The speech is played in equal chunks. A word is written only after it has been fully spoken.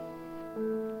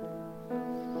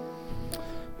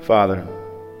Father,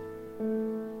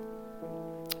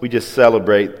 we just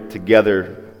celebrate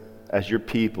together as your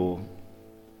people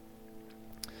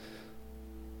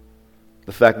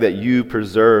the fact that you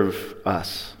preserve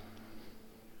us.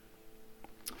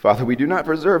 Father, we do not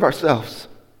preserve ourselves.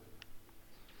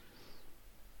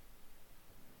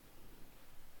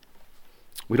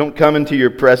 We don't come into your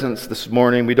presence this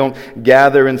morning. We don't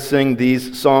gather and sing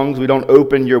these songs. We don't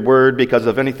open your word because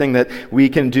of anything that we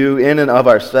can do in and of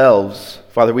ourselves.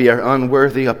 Father, we are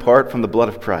unworthy apart from the blood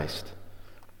of Christ.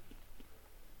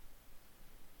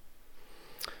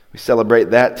 We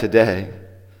celebrate that today.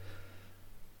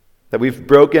 That we've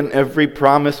broken every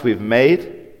promise we've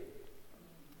made.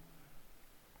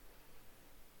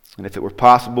 And if it were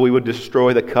possible, we would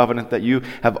destroy the covenant that you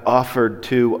have offered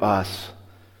to us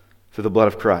through the blood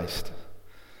of Christ.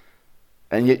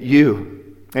 And yet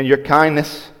you, in your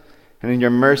kindness and in your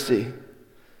mercy,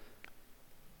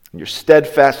 in your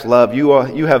steadfast love,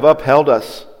 you have upheld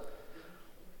us.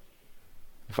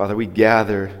 Father, we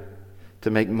gather to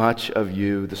make much of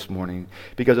you this morning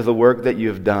because of the work that you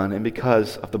have done and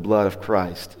because of the blood of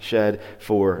Christ shed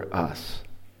for us.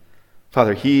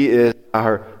 Father, he is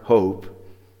our hope.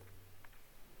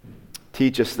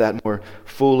 Teach us that more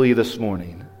fully this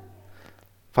morning.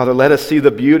 Father, let us see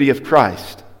the beauty of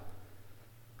Christ.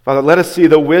 Father, let us see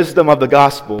the wisdom of the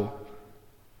gospel.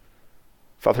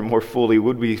 Father, more fully,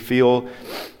 would we feel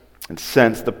and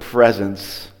sense the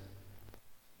presence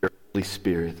of your Holy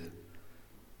Spirit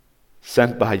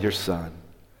sent by your Son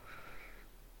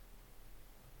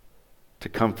to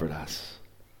comfort us,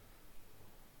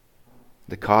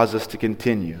 to cause us to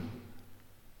continue.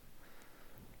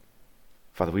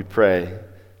 Father, we pray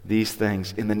these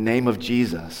things in the name of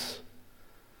Jesus.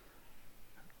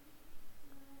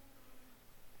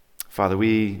 Father,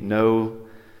 we know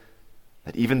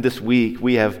that even this week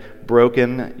we have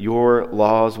broken your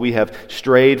laws. We have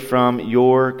strayed from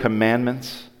your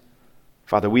commandments.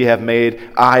 Father, we have made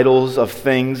idols of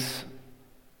things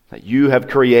that you have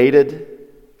created.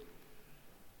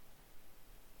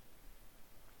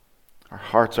 Our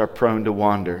hearts are prone to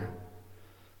wander.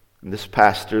 And this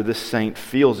pastor, this saint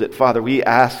feels it. Father, we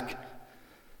ask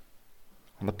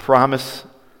on the promise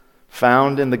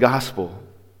found in the gospel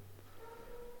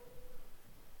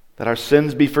that our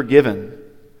sins be forgiven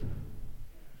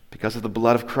because of the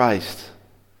blood of Christ.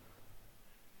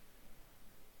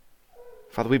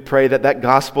 Father, we pray that that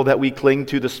gospel that we cling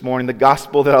to this morning, the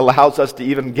gospel that allows us to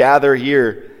even gather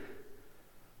here,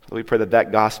 Father, we pray that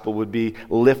that gospel would be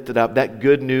lifted up, that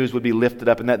good news would be lifted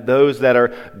up, and that those that are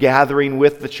gathering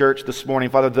with the church this morning,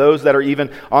 Father, those that are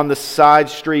even on the side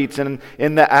streets and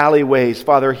in the alleyways,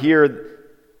 Father, here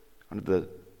under the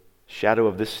shadow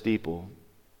of this steeple,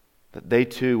 that they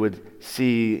too would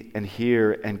see and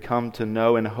hear and come to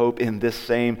know and hope in this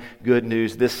same good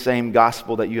news, this same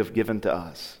gospel that you have given to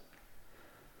us.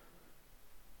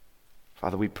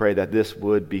 Father, we pray that this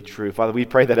would be true. Father, we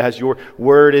pray that as your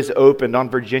word is opened on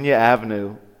Virginia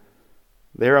Avenue,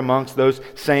 there amongst those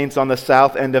saints on the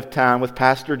south end of town with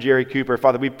Pastor Jerry Cooper,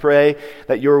 Father, we pray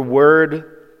that your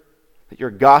word, that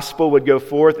your gospel would go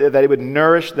forth, that it would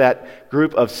nourish that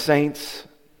group of saints,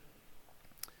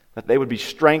 that they would be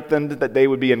strengthened, that they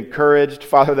would be encouraged.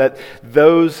 Father, that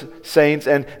those saints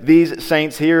and these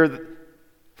saints here,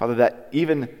 Father, that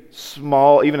even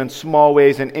in small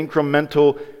ways and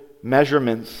incremental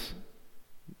measurements,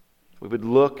 we would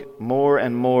look more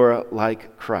and more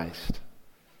like Christ.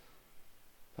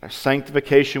 That our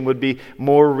sanctification would be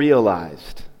more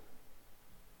realized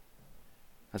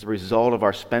as a result of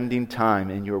our spending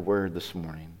time in your word this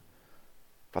morning.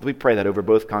 Father, we pray that over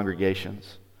both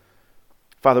congregations.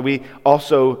 Father, we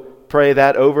also pray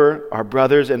that over our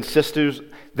brothers and sisters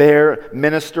there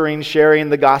ministering, sharing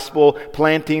the gospel,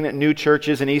 planting new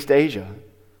churches in East Asia.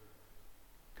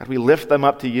 God, we lift them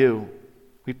up to you.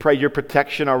 We pray your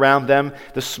protection around them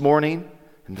this morning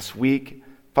and this week.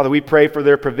 Father, we pray for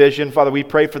their provision. Father, we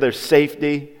pray for their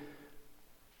safety.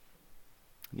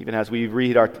 Even as we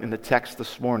read in the text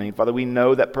this morning, Father, we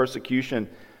know that persecution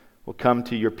will come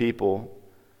to your people.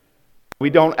 We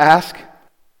don't ask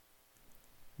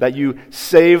that you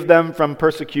save them from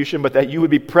persecution, but that you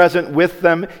would be present with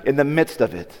them in the midst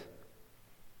of it.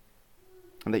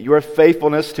 And that your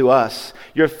faithfulness to us,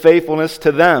 your faithfulness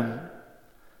to them,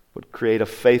 would create a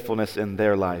faithfulness in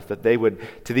their life, that they would,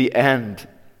 to the end,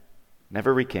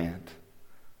 never recant,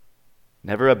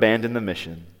 never abandon the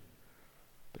mission,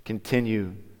 but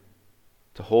continue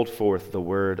to hold forth the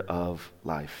word of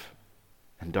life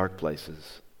in dark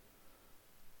places.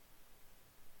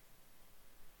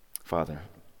 Father,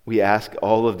 we ask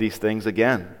all of these things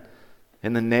again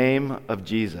in the name of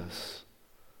Jesus,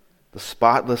 the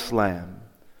spotless Lamb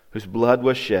whose blood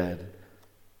was shed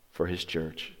for his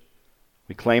church.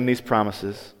 We claim these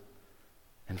promises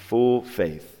in full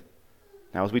faith.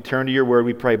 Now, as we turn to your word,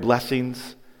 we pray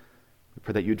blessings. We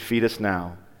pray that you'd feed us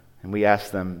now, and we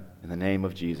ask them in the name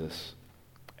of Jesus.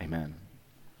 Amen.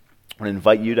 I want to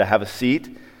invite you to have a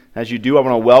seat. As you do, I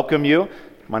want to welcome you.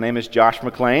 My name is Josh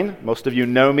McLean. Most of you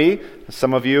know me,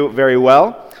 some of you very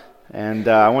well. And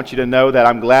I want you to know that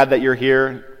I'm glad that you're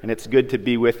here, and it's good to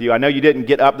be with you. I know you didn't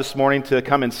get up this morning to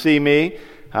come and see me.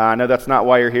 I know that's not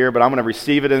why you're here, but I'm going to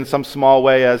receive it in some small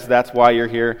way as that's why you're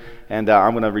here. And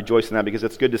I'm going to rejoice in that because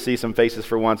it's good to see some faces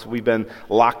for once. We've been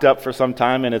locked up for some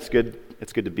time, and it's good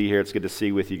to be here. It's good to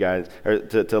see with you guys, or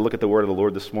to look at the word of the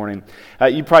Lord this morning.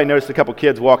 You probably noticed a couple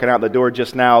kids walking out the door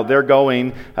just now. They're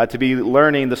going to be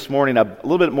learning this morning a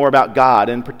little bit more about God.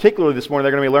 And particularly this morning,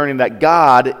 they're going to be learning that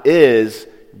God is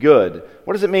good.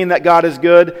 What does it mean that God is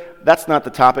good? That's not the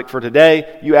topic for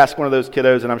today. You ask one of those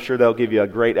kiddos, and I'm sure they'll give you a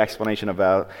great explanation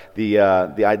about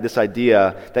this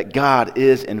idea that God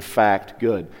is, in fact,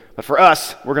 good. But for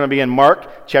us, we're going to be in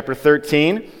Mark chapter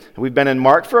 13. We've been in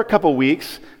Mark for a couple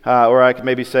weeks, or I could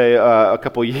maybe say a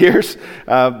couple years.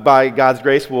 By God's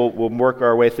grace, we'll work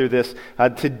our way through this.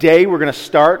 Today, we're going to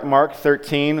start Mark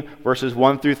 13, verses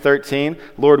 1 through 13.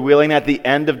 Lord willing, at the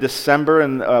end of December,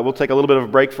 and we'll take a little bit of a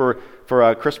break for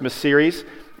a Christmas series.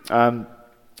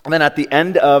 And then at the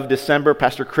end of December,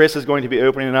 Pastor Chris is going to be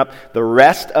opening up the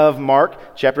rest of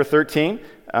Mark chapter 13.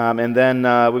 And then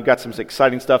we've got some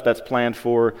exciting stuff that's planned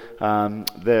for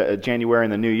the January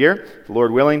and the new year,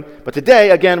 Lord willing. But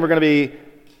today, again, we're going to be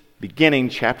beginning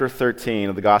chapter 13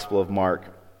 of the Gospel of Mark.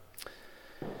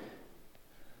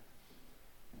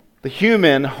 The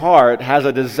human heart has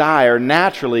a desire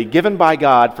naturally given by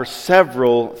God for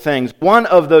several things. One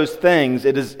of those things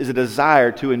is a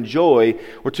desire to enjoy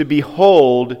or to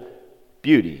behold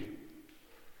beauty.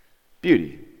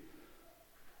 Beauty.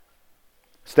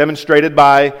 It's demonstrated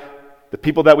by the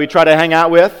people that we try to hang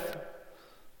out with,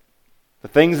 the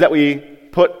things that we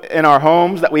put in our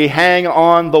homes, that we hang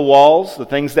on the walls, the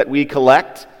things that we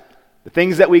collect, the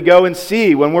things that we go and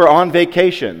see when we're on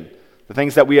vacation, the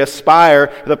things that we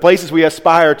aspire, the places we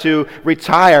aspire to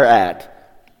retire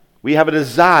at. We have a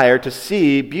desire to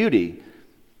see beauty.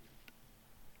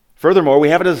 Furthermore, we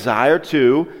have a desire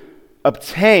to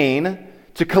obtain,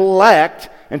 to collect,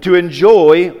 and to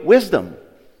enjoy wisdom.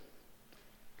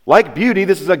 Like beauty,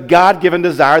 this is a God-given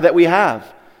desire that we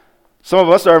have. Some of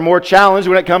us are more challenged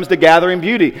when it comes to gathering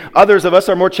beauty. Others of us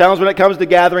are more challenged when it comes to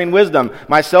gathering wisdom.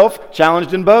 Myself,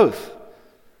 challenged in both.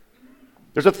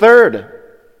 There's a third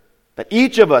that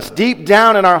each of us, deep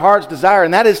down in our hearts, desire,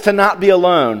 and that is to not be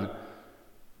alone.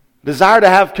 Desire to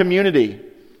have community.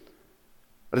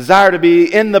 A desire to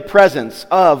be in the presence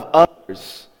of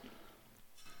others.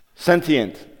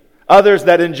 Sentient. Others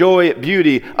that enjoy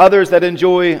beauty. Others that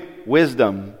enjoy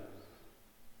wisdom.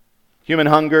 Humans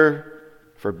hunger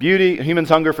for beauty.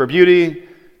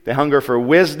 They hunger for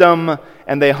wisdom,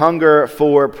 and they hunger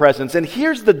for presence. And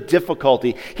here's the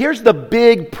difficulty. Here's the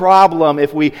big problem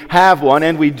if we have one,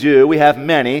 and we do. We have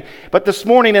many. But this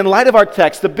morning, in light of our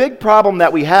text, the big problem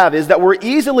that we have is that we're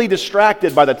easily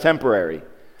distracted by the temporary.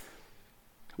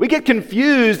 We get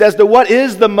confused as to what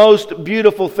is the most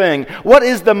beautiful thing, what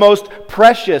is the most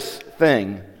precious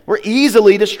thing. We're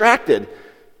easily distracted.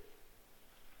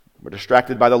 We're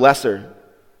distracted by the lesser,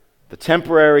 the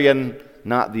temporary, and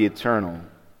not the eternal.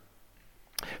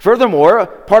 Furthermore,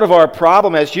 part of our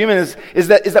problem as humans is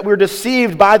that we're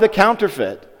deceived by the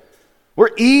counterfeit.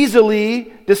 We're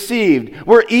easily deceived.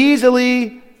 We're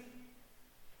easily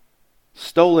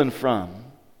stolen from.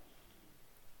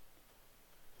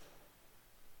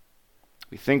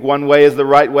 We think one way is the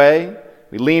right way.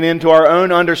 We lean into our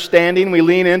own understanding. We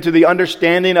lean into the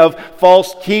understanding of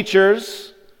false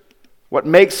teachers. What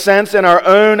makes sense in our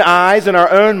own eyes, in our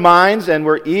own minds, and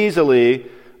we're easily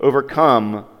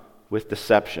overcome with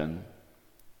deception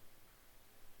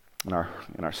in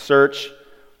our search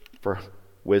for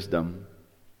wisdom.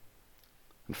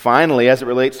 And finally, as it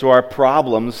relates to our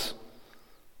problems,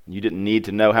 you didn't need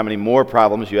to know how many more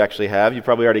problems you actually have. You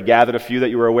probably already gathered a few that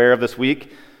you were aware of this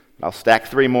week. I'll stack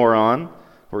 3 more on.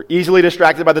 We're easily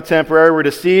distracted by the temporary, we're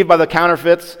deceived by the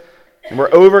counterfeits, and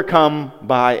we're overcome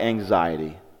by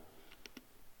anxiety.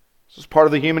 This is part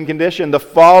of the human condition, the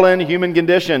fallen human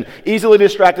condition. Easily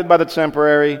distracted by the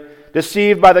temporary,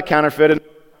 deceived by the counterfeit, and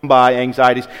by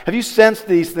anxieties. Have you sensed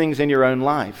these things in your own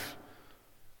life?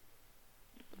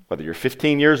 Whether you're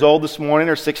 15 years old this morning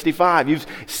or 65, you've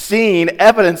seen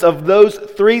evidence of those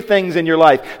 3 things in your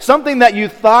life. Something that you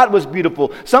thought was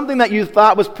beautiful, something that you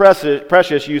thought was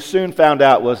precious, you soon found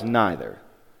out was neither.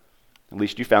 At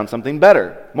least you found something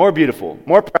better, more beautiful,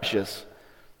 more precious.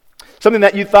 Something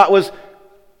that you thought was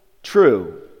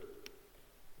true.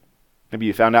 Maybe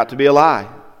you found out to be a lie.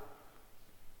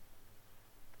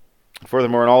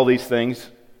 Furthermore, in all these things,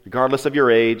 regardless of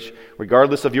your age,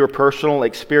 regardless of your personal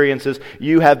experiences,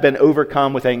 you have been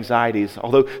overcome with anxieties,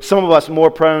 although some of us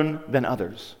more prone than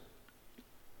others.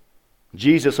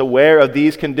 Jesus, aware of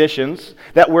these conditions,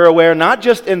 that we're aware not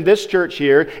just in this church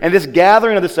here and this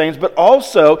gathering of the saints, but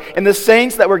also in the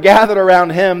saints that were gathered around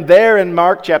him there in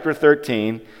Mark chapter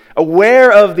 13,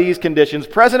 aware of these conditions,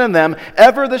 present in them,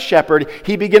 ever the shepherd,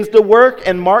 he begins to work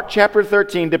in Mark chapter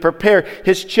 13 to prepare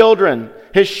his children,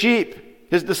 his sheep,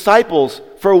 his disciples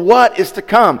for what is to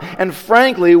come. And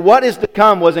frankly, what is to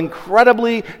come was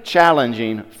incredibly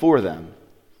challenging for them.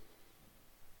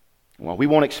 Well, we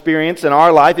won't experience in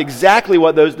our life exactly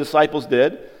what those disciples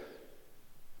did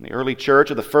in the early church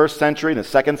of the first century, the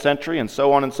second century, and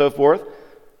so on and so forth.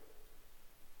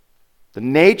 The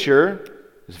nature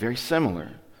is very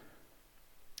similar.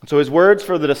 And so his words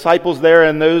for the disciples there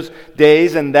in those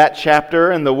days and that chapter,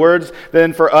 and the words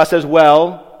then for us as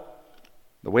well,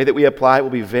 the way that we apply it will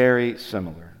be very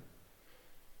similar.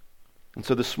 And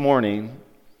so this morning,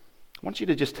 I want you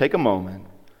to just take a moment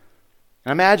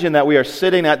and imagine that we are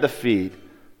sitting at the feet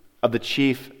of the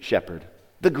chief shepherd,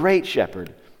 the great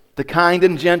shepherd, the kind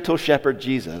and gentle shepherd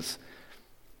Jesus.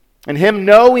 And him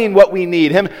knowing what we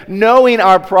need, him knowing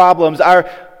our problems, our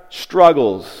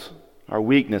struggles, our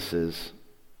weaknesses,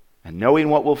 and knowing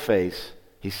what we'll face,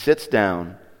 he sits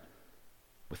down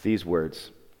with these words.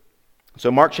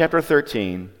 So Mark chapter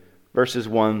 13, verses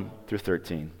 1 through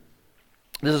 13.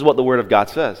 This is what the Word of God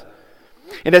says.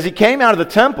 And as he came out of the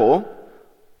temple,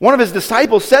 one of his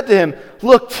disciples said to him,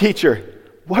 "Look, teacher,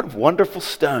 what wonderful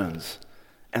stones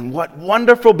and what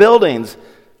wonderful buildings."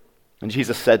 And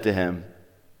Jesus said to him,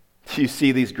 "Do you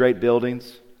see these great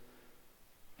buildings?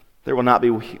 There will not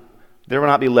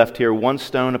be left here one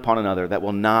stone upon another that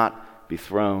will not be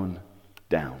thrown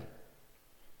down."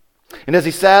 And as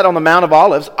he sat on the Mount of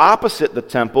Olives opposite the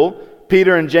temple,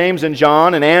 Peter and James and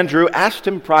John and Andrew asked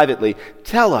him privately,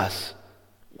 "Tell us,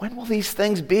 when will these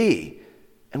things be?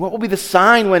 And what will be the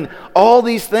sign when all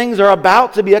these things are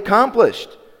about to be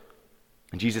accomplished?"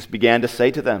 And Jesus began to say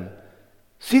to them,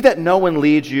 "See that no one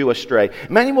leads you astray.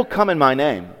 Many will come in my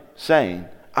name, saying,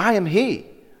 'I am he.'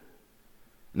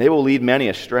 And they will lead many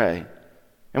astray.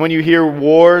 And when you hear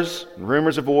wars, and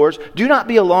rumors of wars, do not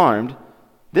be alarmed.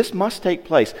 This must take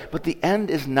place, but the end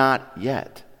is not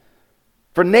yet.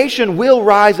 For nation will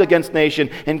rise against nation,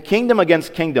 and kingdom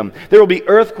against kingdom. There will be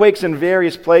earthquakes in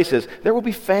various places. There will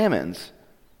be famines.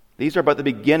 These are but the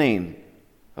beginning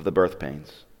of the birth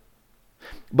pains.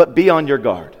 But be on your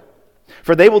guard,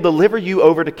 for they will deliver you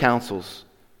over to councils,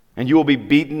 and you will be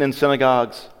beaten in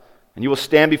synagogues, and you will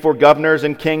stand before governors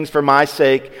and kings for my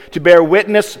sake, to bear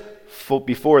witness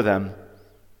before them.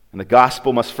 And the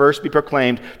gospel must first be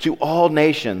proclaimed to all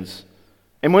nations.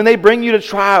 And when they bring you to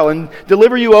trial and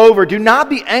deliver you over, do not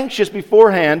be anxious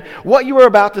beforehand what you are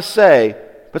about to say,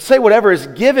 but say whatever is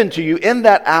given to you in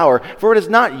that hour, for it is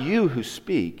not you who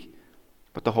speak,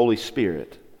 but the Holy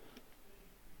Spirit.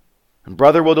 And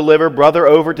brother will deliver brother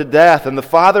over to death, and the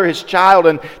father his child,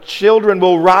 and children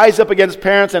will rise up against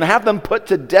parents and have them put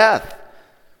to death.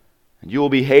 And you will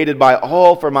be hated by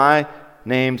all for my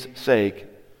name's sake,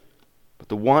 but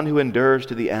the one who endures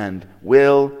to the end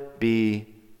will be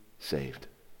saved."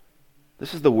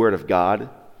 This is the word of God.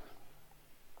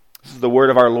 This is the word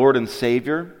of our Lord and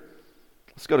Savior.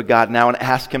 Let's go to God now and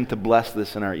ask him to bless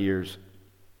this in our ears.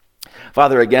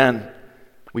 Father, again,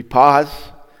 we pause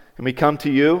and we come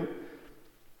to you,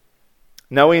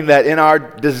 knowing that in our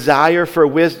desire for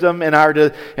wisdom, in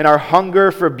our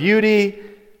hunger for beauty,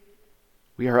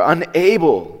 we are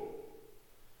unable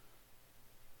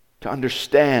to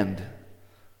understand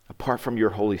apart from your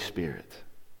Holy Spirit.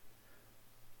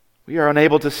 We are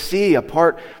unable to see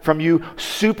apart from you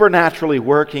supernaturally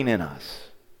working in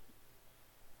us.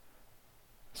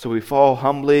 So we fall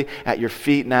humbly at your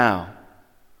feet now,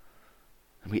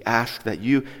 and we ask that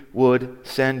you would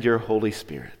send your Holy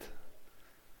Spirit.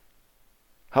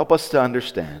 Help us to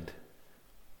understand.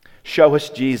 Show us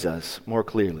Jesus more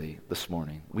clearly this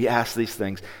morning. We ask these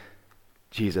things,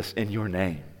 Jesus, in your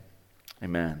name.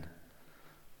 Amen.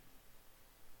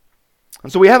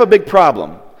 And so we have a big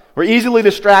problem. We're easily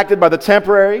distracted by the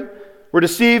temporary. We're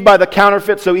deceived by the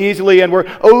counterfeit so easily, and we're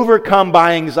overcome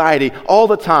by anxiety all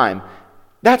the time.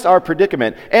 That's our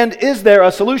predicament. And is there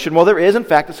a solution? Well, there is, in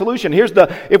fact, a solution.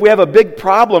 If we have a big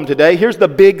problem today, here's the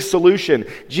big solution.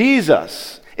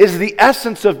 Jesus is the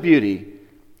essence of beauty.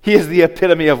 He is the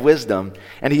epitome of wisdom,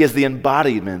 and he is the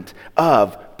embodiment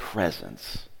of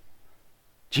presence.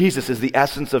 Jesus is the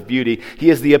essence of beauty. He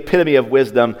is the epitome of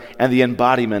wisdom and the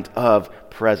embodiment of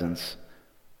presence.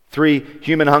 3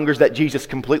 human hungers that Jesus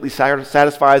completely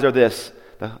satisfies are this: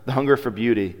 the hunger for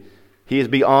beauty. He is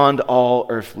beyond all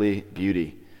earthly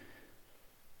beauty.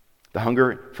 The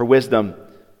hunger for wisdom.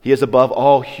 He is above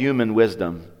all human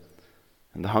wisdom.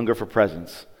 And the hunger for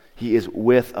presence. He is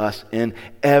with us in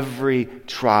every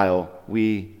trial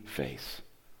we face.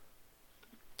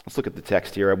 Let's look at the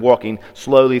text here. I'm walking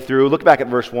slowly through. Look back at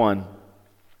verse 1. And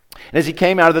as he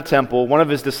came out of the temple, one of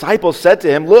his disciples said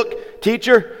to him, "Look,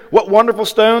 teacher, what wonderful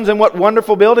stones and what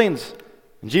wonderful buildings."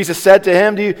 And Jesus said to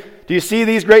him, Do you see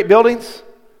these great buildings?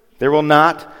 There will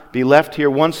not be left here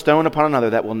one stone upon another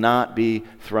that will not be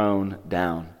thrown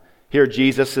down. Here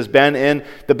Jesus has been in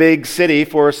the big city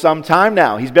for some time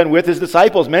now. He's been with his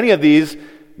disciples. Many of these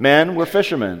men were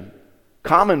fishermen,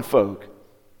 common folk,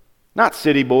 not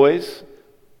city boys,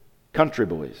 country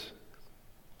boys.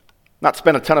 Not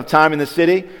spent a ton of time in the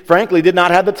city. Frankly, did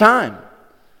not have the time.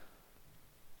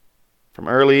 From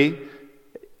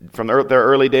their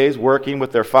early days working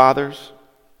with their fathers.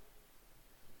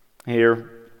 Here,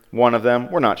 one of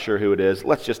them, we're not sure who it is.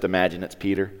 Let's just imagine it's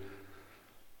Peter.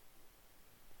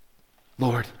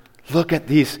 Lord, look at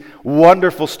these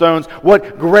wonderful stones.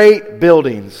 What great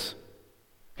buildings.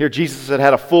 Here Jesus had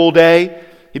had a full day.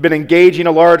 He'd been engaging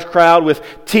a large crowd with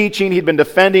teaching. He'd been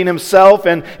defending himself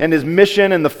and his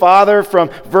mission and the Father from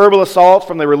verbal assaults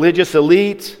from the religious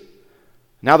elite.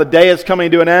 Now the day is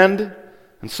coming to an end.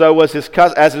 And so as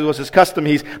it was his custom,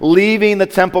 he's leaving the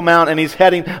Temple Mount and he's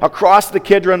heading across the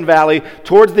Kidron Valley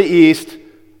towards the east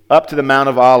up to the Mount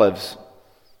of Olives.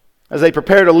 As they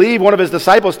prepare to leave, one of his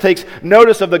disciples takes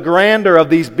notice of the grandeur of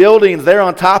these buildings there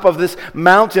on top of this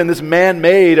mountain, this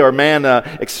man-made or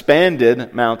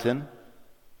man-expanded mountain.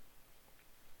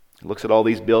 He looks at all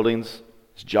these buildings.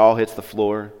 His jaw hits the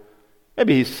floor.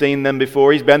 Maybe he's seen them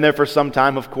before. He's been there for some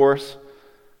time, of course.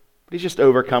 But he's just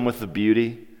overcome with the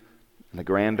beauty and the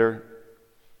grandeur.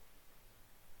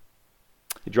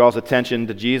 He draws attention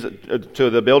to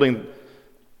the building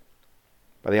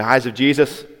by the eyes of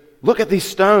Jesus. Look at these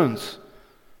stones.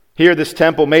 Here, this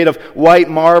temple made of white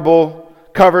marble,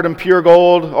 covered in pure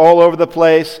gold all over the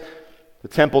place. The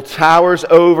temple towers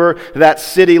over that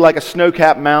city like a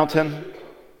snow-capped mountain.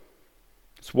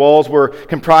 Its walls were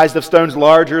comprised of stones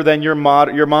larger than your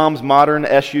mom's modern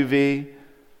SUV.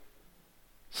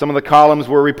 Some of the columns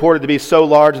were reported to be so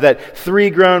large that 3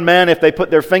 grown men, if they put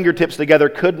their fingertips together,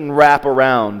 couldn't wrap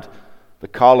around the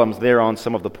columns there on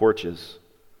some of the porches.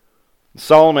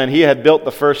 Solomon, he had built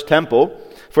the first temple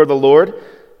for the Lord,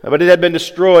 but it had been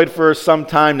destroyed for some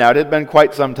time now. It had been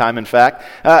quite some time, in fact.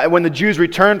 When the Jews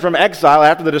returned from exile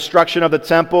after the destruction of the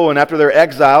temple and after their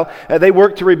exile, they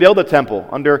worked to rebuild the temple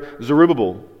under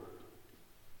Zerubbabel.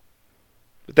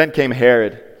 But then came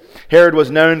Herod. Herod was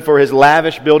known for his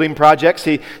lavish building projects.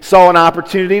 He saw an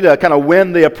opportunity to kind of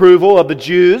win the approval of the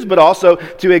Jews, but also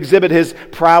to exhibit his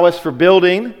prowess for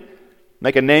building,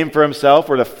 make a name for himself,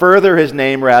 or to further his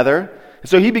name, rather.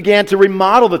 So he began to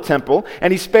remodel the temple,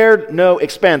 and he spared no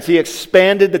expense. He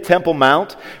expanded the Temple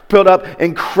Mount, built up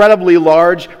incredibly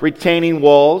large retaining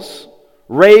walls,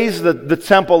 raised the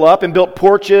temple up, and built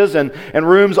porches and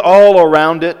rooms all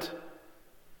around it.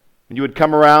 And you would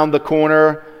come around the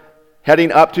corner,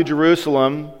 heading up to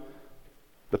Jerusalem.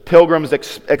 The pilgrims'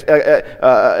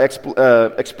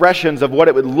 expressions of what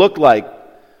it would look like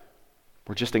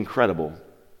were just incredible.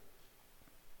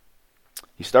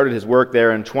 He started his work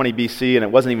there in 20 BC, and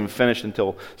it wasn't even finished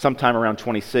until sometime around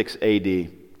 26 AD.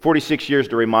 46 years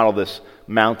to remodel this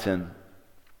mountain,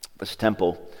 this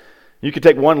temple. You could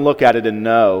take one look at it and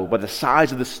know, by the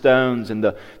size of the stones and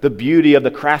the beauty of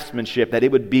the craftsmanship, that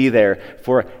it would be there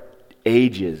for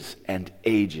ages and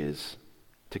ages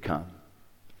to come.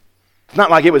 It's not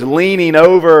like it was leaning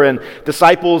over and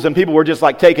disciples and people were just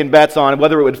like taking bets on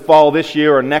whether it would fall this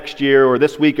year or next year or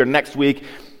this week or next week.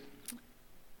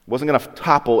 Wasn't going to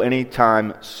topple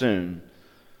anytime soon.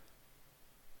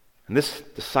 And this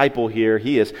disciple here,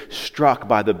 he is struck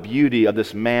by the beauty of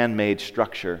this man-made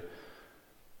structure.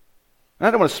 And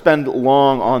I don't want to spend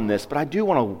long on this, but I do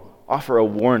want to offer a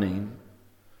warning.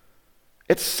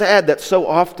 It's sad that so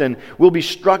often we'll be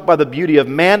struck by the beauty of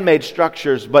man-made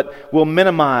structures, but we'll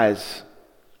minimize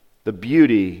the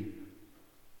beauty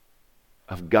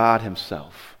of God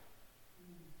Himself.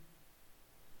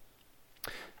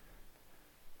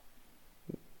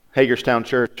 Hagerstown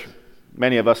Church,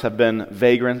 many of us have been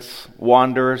vagrants,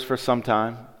 wanderers for some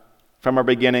time. From our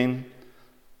beginning,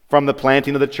 from the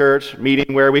planting of the church,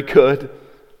 meeting where we could,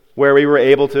 where we were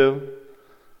able to.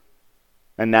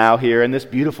 And now here in this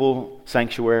beautiful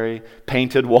sanctuary,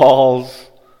 painted walls,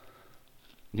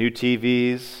 new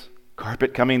TVs,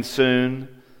 carpet coming soon,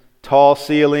 tall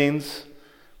ceilings.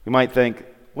 We might think,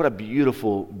 what a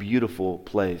beautiful, beautiful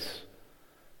place.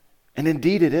 And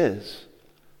indeed it is.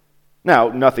 Now,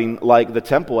 nothing like the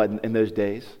temple in those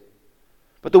days.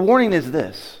 But the warning is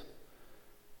this.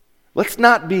 Let's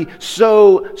not be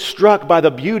so struck by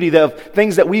the beauty of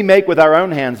things that we make with our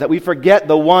own hands that we forget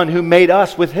the one who made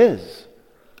us with his.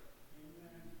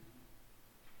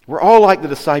 We're all like the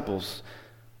disciples.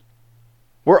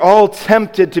 We're all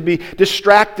tempted to be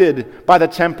distracted by the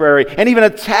temporary and even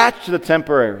attached to the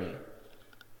temporary.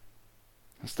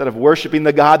 Instead of worshiping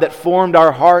the God that formed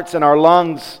our hearts and our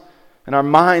lungs and our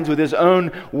minds with his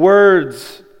own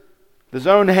words, with his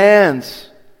own hands,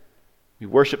 we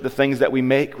worship the things that we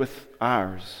make with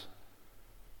ours.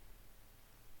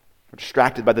 We're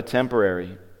distracted by the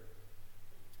temporary.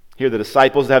 Here the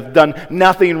disciples have done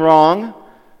nothing wrong,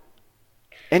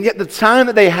 and yet the time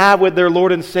that they have with their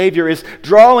Lord and Savior is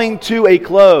drawing to a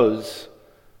close.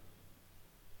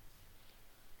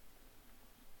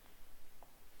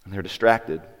 And they're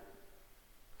distracted.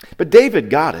 But David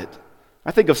got it.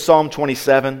 I think of Psalm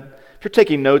 27. If you're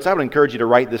taking notes, I would encourage you to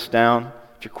write this down.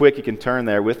 If you're quick, you can turn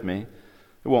there with me.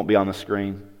 It won't be on the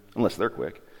screen, unless they're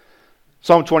quick.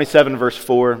 Psalm 27, verse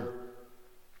 4.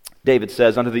 David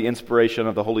says, under the inspiration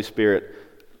of the Holy Spirit,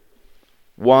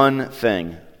 one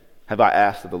thing have I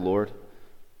asked of the Lord.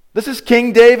 This is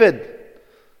King David.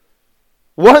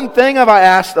 One thing have I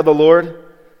asked of the Lord,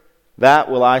 that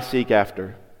will I seek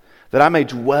after, that I may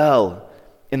dwell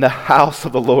in the house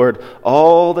of the Lord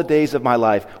all the days of my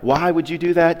life. Why would you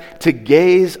do that? To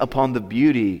gaze upon the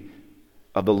beauty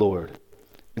of the Lord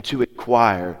and to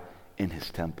inquire in his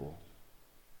temple.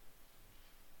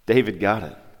 David got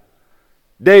it.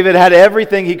 David had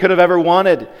everything he could have ever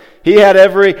wanted. He had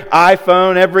every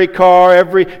iPhone, every car,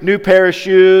 every new pair of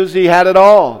shoes. He had it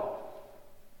all.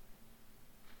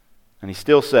 And he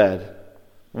still said,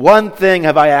 one thing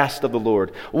have I asked of the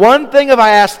Lord. One thing have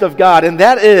I asked of God, and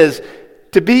that is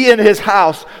to be in his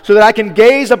house so that I can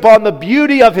gaze upon the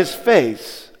beauty of his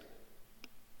face.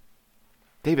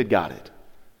 David got it.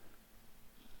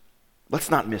 Let's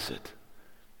not miss it.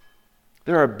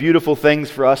 There are beautiful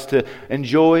things for us to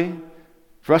enjoy,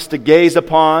 for us to gaze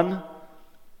upon,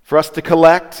 for us to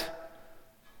collect.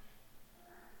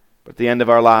 But at the end of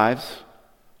our lives,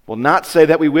 we'll not say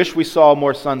that we wish we saw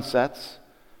more sunsets.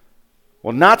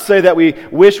 We'll not say that we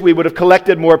wish we would have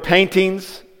collected more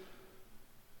paintings,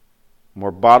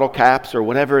 more bottle caps, or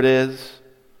whatever it is.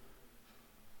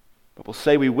 But we'll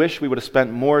say we wish we would have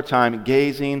spent more time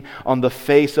gazing on the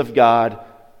face of God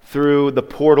through the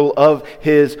portal of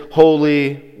his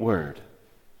holy word.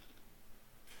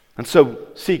 And so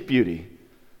seek beauty,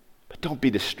 but don't be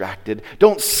distracted.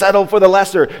 Don't settle for the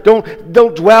lesser.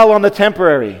 Don't dwell on the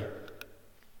temporary.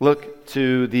 Look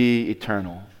to the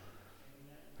eternal.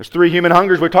 There's 3 human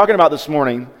hungers we're talking about this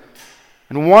morning.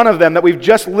 And one of them that we've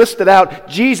just listed out,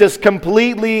 Jesus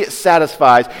completely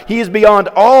satisfies. He is beyond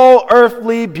all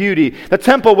earthly beauty. The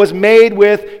temple was made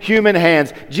with human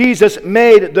hands. Jesus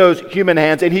made those human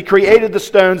hands, and he created the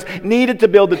stones needed to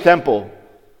build the temple.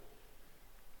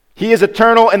 He is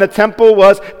eternal, and the temple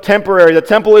was temporary. The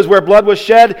temple is where blood was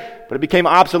shed, but it became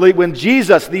obsolete when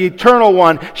Jesus, the eternal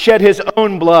one, shed his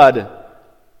own blood.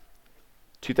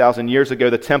 2,000 years ago,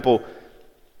 the temple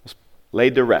was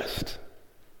laid to rest.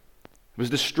 It was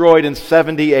destroyed in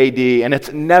 70 AD, and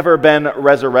it's never been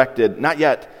resurrected. Not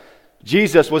yet.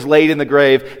 Jesus was laid in the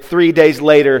grave. 3 days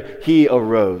later, he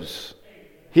arose.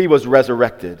 He was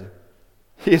resurrected.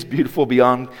 He is beautiful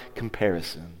beyond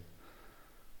comparison.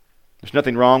 There's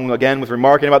nothing wrong, again, with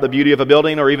remarking about the beauty of a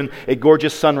building or even a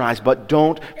gorgeous sunrise, but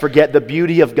don't forget the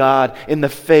beauty of God in the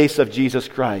face of Jesus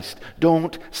Christ.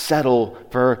 Don't settle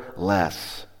for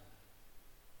less.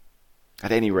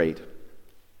 At any rate,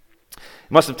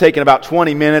 it must have taken about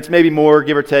 20 minutes, maybe more,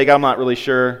 give or take, I'm not really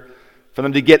sure, for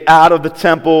them to get out of the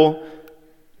temple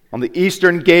on the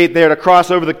eastern gate there, to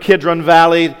cross over the Kidron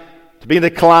Valley, to begin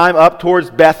to climb up towards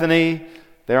Bethany,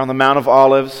 there on the Mount of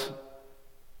Olives.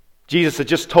 Jesus had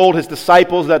just told his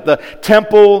disciples that the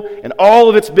temple and all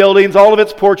of its buildings, all of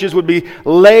its porches would be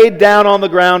laid down on the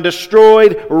ground,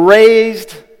 destroyed,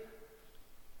 razed.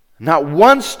 Not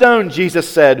one stone, Jesus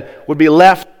said, would be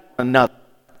left on another.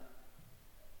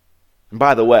 And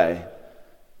by the way,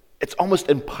 it's almost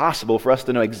impossible for us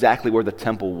to know exactly where the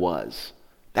temple was.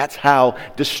 That's how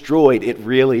destroyed it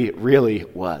really, really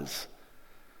was.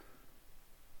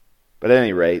 But at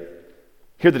any rate,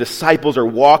 here the disciples are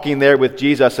walking there with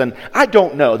Jesus, and I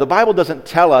don't know. The Bible doesn't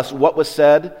tell us what was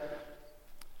said.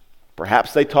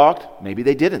 Perhaps they talked, maybe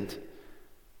they didn't.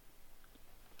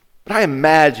 But I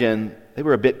imagine they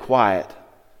were a bit quiet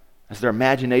as their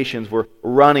imaginations were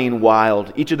running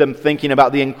wild, each of them thinking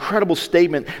about the incredible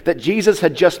statement that Jesus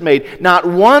had just made. Not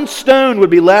one stone would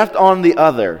be left on the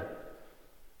other.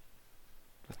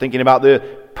 Thinking about the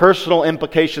personal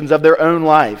implications of their own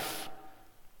life.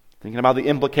 Thinking about the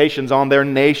implications on their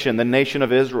nation, the nation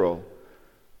of Israel.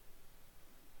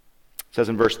 It says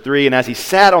in verse 3, and as he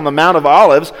sat on the Mount of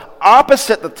Olives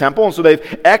opposite the temple, and so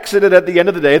they've exited at the end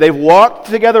of the day, they've walked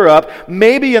together up,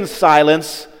 maybe in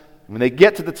silence. When they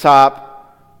get to the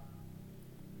top,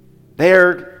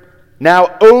 they're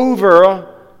now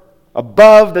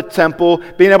above the temple,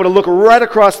 being able to look right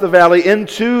across the valley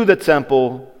into the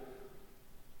temple.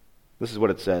 This is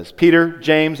what it says. Peter,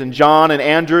 James, and John, and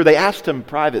Andrew, they asked him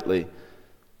privately,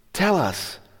 tell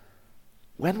us,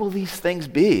 when will these things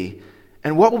be?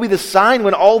 And what will be the sign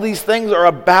when all these things are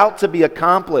about to be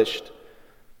accomplished?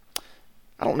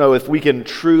 I don't know if we can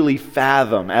truly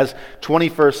fathom, as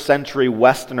 21st century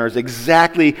Westerners,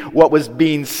 exactly what was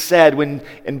being said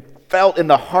and felt in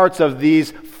the hearts of these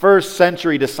first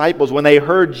century disciples when they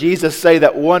heard Jesus say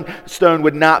that one stone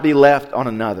would not be left on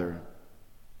another.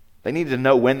 They needed to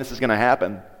know when this is going to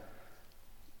happen.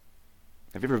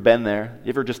 Have you ever been there? You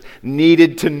ever just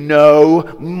needed to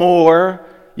know more?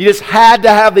 You just had to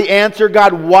have the answer.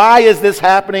 God, why is this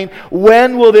happening?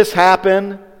 When will this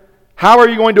happen? How are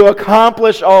you going to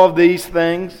accomplish all of these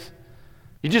things?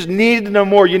 You just needed to know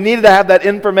more. You needed to have that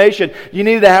information. You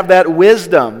needed to have that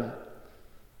wisdom.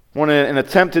 In an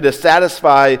attempt to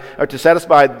satisfy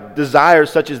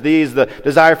desires such as these, the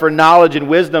desire for knowledge and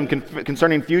wisdom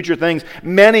concerning future things,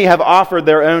 many have offered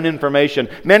their own information.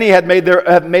 Many have made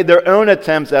their own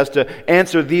attempts as to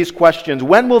answer these questions.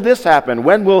 When will this happen?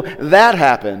 When will that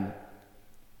happen?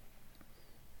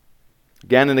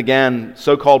 Again and again,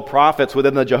 so-called prophets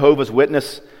within the Jehovah's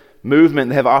Witness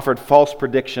movement have offered false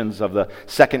predictions of the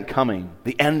second coming,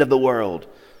 the end of the world.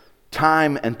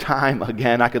 Time and time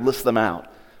again, I could list them out.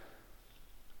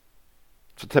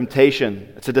 It's a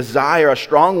temptation. It's a desire, a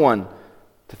strong one,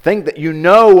 to think that you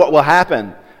know what will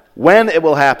happen, when it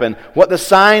will happen, what the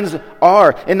signs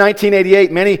are. In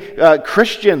 1988, many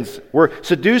Christians were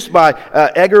seduced by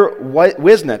Edgar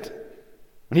Wisnett.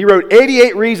 And he wrote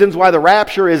 88 reasons why the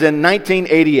rapture is in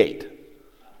 1988.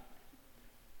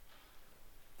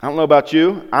 I don't know about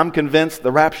you. I'm convinced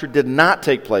the rapture did not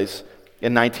take place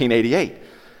in 1988.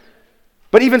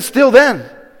 But even still then,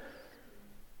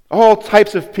 all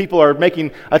types of people are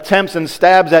making attempts and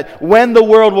stabs at when the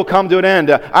world will come to an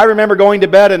end. I remember going to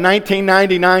bed in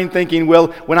 1999 thinking,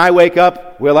 when I wake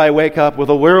up? Will I wake up? Will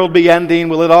the world be ending?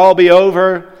 Will it all be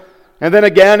over? And then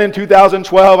again in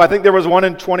 2012, I think there was one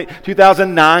in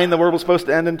 2009, the world was supposed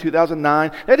to end in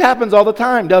 2009. It happens all the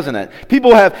time, doesn't it?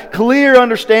 People have clear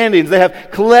understandings. They have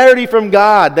clarity from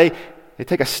God. They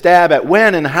take a stab at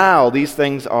when and how these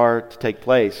things are to take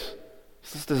place.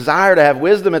 It's this desire to have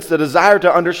wisdom. It's the desire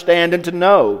to understand and to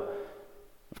know.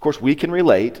 Of course, we can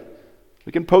relate.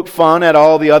 We can poke fun at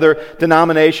all the other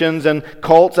denominations and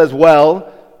cults as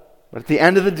well. But at the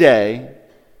end of the day,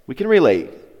 we can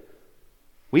relate.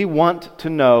 We want to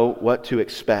know what to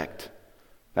expect.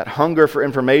 That hunger for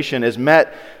information is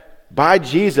met by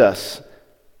Jesus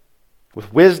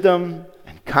with wisdom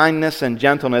and kindness and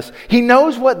gentleness. He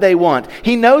knows what they want.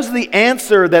 He knows the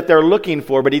answer that they're looking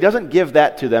for, but he doesn't give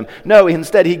that to them. No,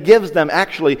 instead, he gives them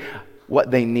actually what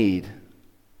they need.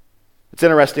 It's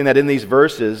interesting that in these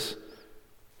verses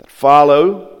that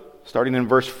follow, starting in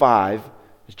verse 5,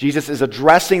 as Jesus is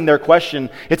addressing their question,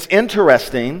 it's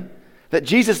interesting that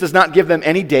Jesus does not give them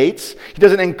any dates. He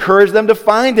doesn't encourage them to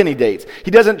find any dates.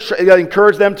 He doesn't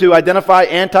encourage them to identify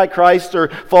antichrists or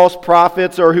false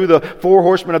prophets or who the four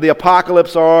horsemen of the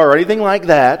apocalypse are or anything like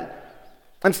that.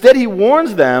 Instead, he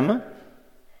warns them,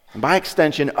 and by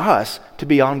extension us, to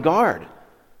be on guard.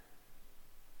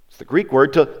 It's the Greek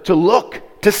word to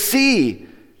look, to see.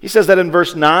 He says that in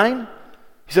verse 9.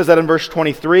 He says that in verse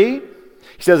 23. He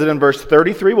says it in verse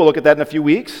 33. We'll look at that in a few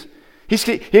weeks.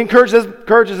 He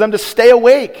encourages them to stay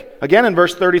awake. Again in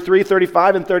verse 33,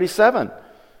 35, and 37.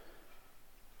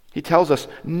 He tells us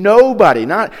nobody,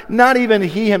 not even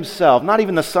he himself, not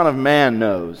even the Son of Man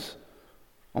knows.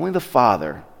 Only the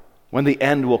Father, when the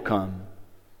end will come.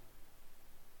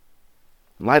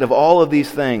 In light of all of these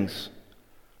things,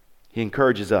 he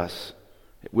encourages us.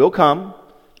 It will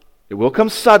come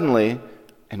suddenly,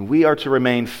 and we are to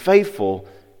remain faithful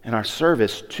in our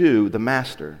service to the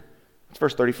Master. That's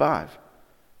verse 35.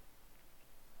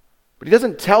 But he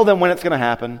doesn't tell them when it's going to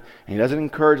happen, and he doesn't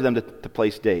encourage them to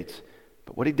place dates.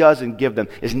 But what he does and give them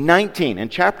is 19. In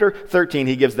chapter 13,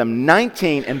 he gives them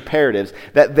 19 imperatives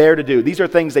that they're to do. These are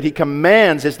things that he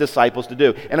commands his disciples to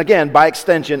do. And again, by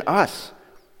extension, us.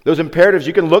 Those imperatives,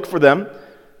 you can look for them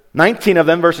 19 of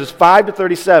them, verses 5 to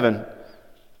 37.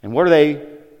 And what are they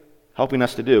helping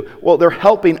us to do? Well, they're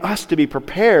helping us to be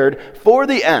prepared for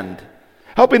the end.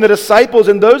 Helping the disciples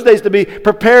in those days to be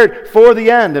prepared for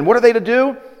the end. And what are they to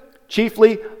do?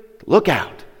 Chiefly, look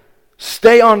out,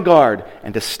 stay on guard,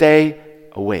 and to stay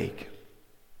awake.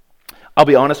 I'll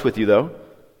be honest with you, though,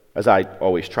 as I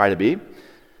always try to be.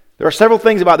 There are several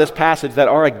things about this passage that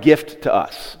are a gift to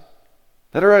us,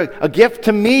 that are a gift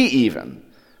to me even.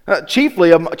 Chief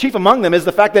among them is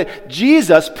the fact that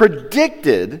Jesus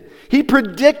predicted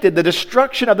the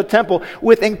destruction of the temple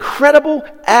with incredible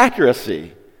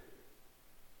accuracy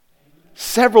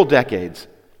several decades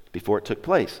before it took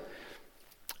place.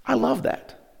 I love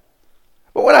that.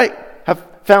 But what I have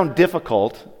found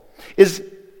difficult is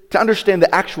to understand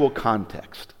the actual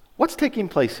context. What's taking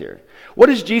place here? What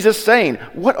is Jesus saying?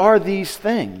 What are these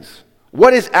things?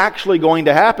 What is actually going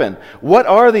to happen? What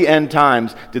are the end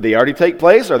times? Did they already take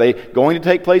place? Are they going to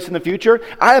take place in the future?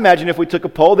 I imagine if we took a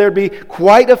poll, there'd be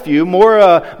quite a few more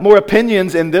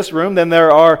opinions in this room than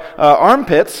there are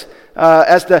armpits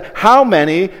as to how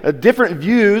many different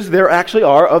views there actually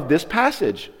are of this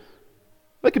passage.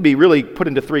 That could be really put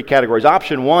into three categories.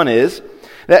 Option one is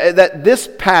that this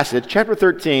passage, chapter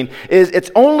 13,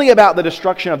 it's only about the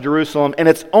destruction of Jerusalem, and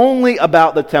it's only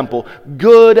about the temple.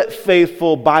 Good,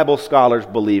 faithful Bible scholars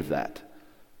believe that.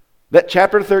 That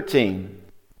chapter 13,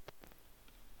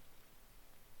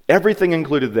 everything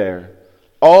included there,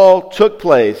 all took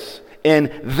place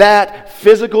in that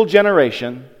physical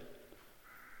generation,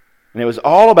 and it was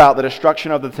all about the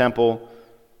destruction of the temple,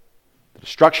 the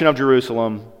destruction of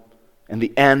Jerusalem, and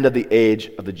the end of the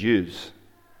age of the Jews.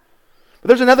 But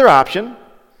there's another option,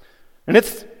 and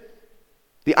it's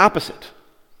the opposite.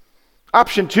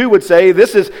 Option 2 would say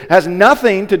this has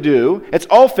nothing to do, it's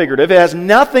all figurative, it has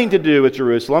nothing to do with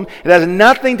Jerusalem, it has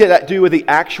nothing to do with the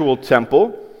actual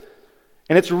temple,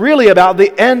 and it's really about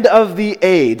the end of the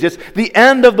age. It's the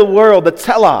end of the world, the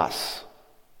telos,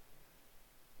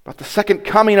 about the second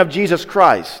coming of Jesus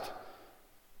Christ.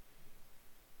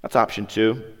 That's option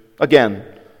 2. Again,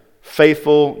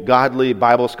 faithful, godly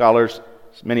Bible scholars,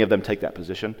 many of them take that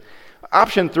position.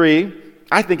 Option 3,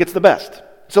 I think it's the best.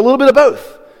 It's a little bit of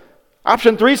both.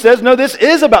 Option 3 says, no, this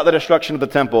is about the destruction of the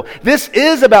temple. This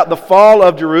is about the fall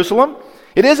of Jerusalem.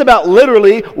 It is about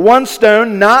literally one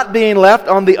stone not being left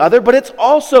on the other, but it's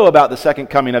also about the second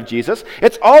coming of Jesus.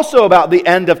 It's also about the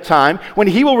end of time when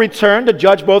he will return to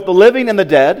judge both the living and the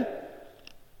dead.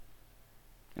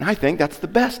 And I think that's the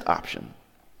best option.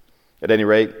 At any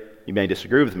rate, you may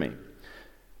disagree with me.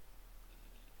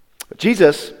 But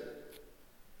Jesus,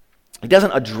 he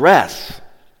doesn't address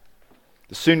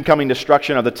the soon coming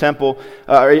destruction of the temple,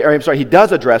 he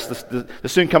does address the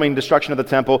soon coming destruction of the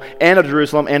temple and of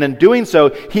Jerusalem, and in doing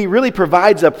so, he really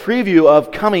provides a preview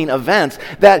of coming events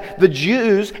that the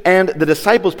Jews and the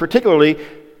disciples particularly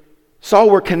saw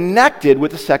were connected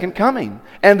with the second coming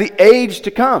and the age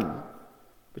to come.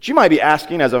 But you might be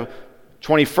asking, as a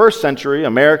 21st century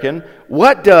American,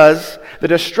 what does the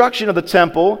destruction of the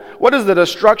temple, what does the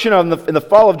destruction in the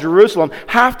fall of Jerusalem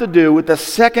have to do with the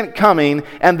second coming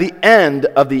and the end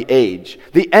of the age,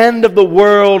 the end of the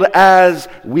world as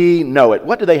we know it?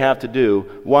 What do they have to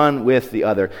do one with the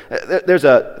other? There's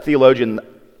a theologian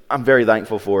I'm very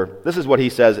thankful for. This is what he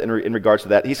says in regards to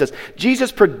that. He says,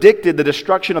 Jesus predicted the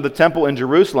destruction of the temple in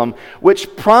Jerusalem,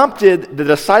 which prompted the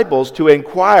disciples to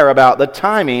inquire about the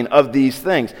timing of these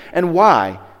things. And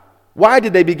why? Why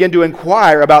did they begin to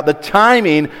inquire about the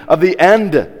timing of the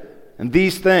end and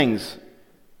these things?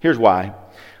 Here's why.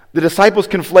 The disciples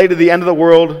conflated the end of the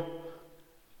world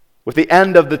with the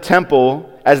end of the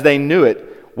temple as they knew it.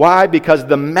 Why? Because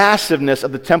the massiveness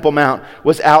of the Temple Mount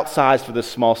was outsized for this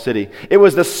small city. It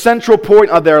was the central point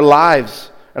of their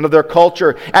lives and of their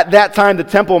culture. At that time, the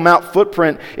Temple Mount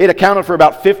footprint, it accounted for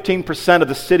about 15% of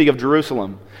the city of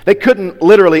Jerusalem. They couldn't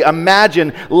literally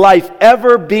imagine life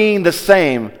ever being the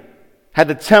same had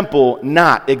the temple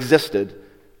not existed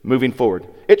moving forward.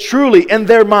 It truly, in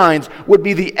their minds, would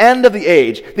be the end of the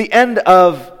age, the end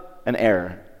of an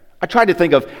era. I tried to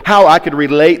think of how I could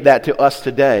relate that to us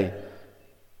today.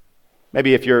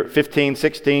 Maybe if you're 15,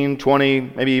 16, 20,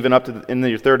 maybe even up to in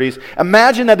your 30s,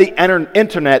 imagine that the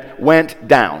internet went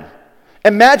down.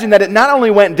 Imagine that it not only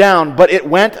went down, but it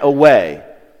went away,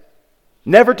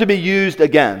 never to be used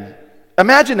again.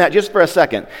 Imagine that just for a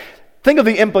second. Think of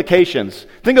the implications.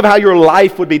 Think of how your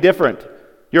life would be different.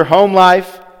 Your home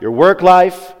life, your work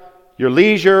life, your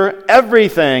leisure,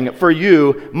 everything for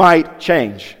you might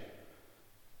change.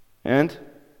 And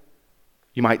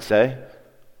you might say,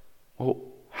 well,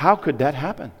 how could that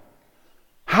happen?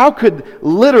 How could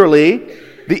literally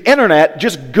the internet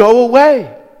just go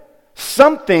away?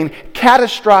 something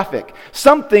catastrophic,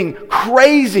 something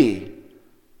crazy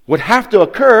would have to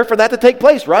occur for that to take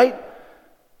place, right?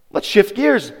 Let's shift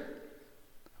gears.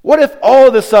 What if all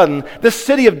of a sudden the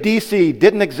city of D.C.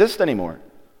 didn't exist anymore?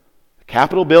 The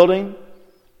Capitol building,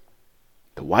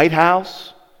 the White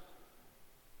House,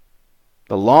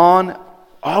 the lawn,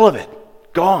 all of it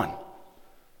gone.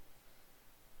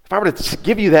 If I were to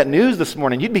give you that news this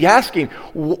morning, you'd be asking,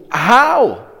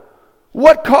 how?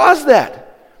 What caused that?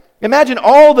 Imagine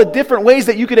all the different ways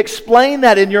that you could explain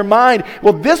that in your mind.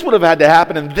 Well, this would have had to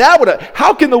happen and that would have.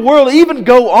 How can the world even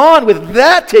go on with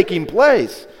that taking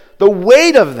place? The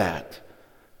weight of that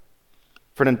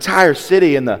for an entire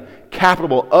city and the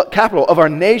capital of our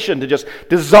nation to just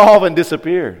dissolve and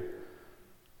disappear.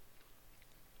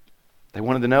 They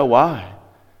wanted to know why.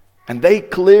 And they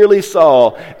clearly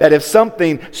saw that if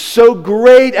something so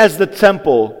great as the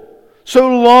temple, so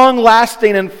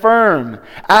long-lasting and firm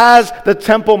as the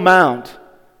Temple Mount,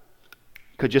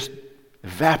 could just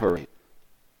evaporate,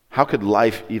 how could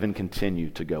life even continue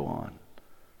to go on?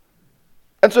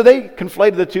 And so they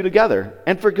conflated the two together,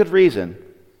 and for good reason.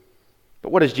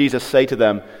 But what does Jesus say to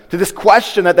them? To this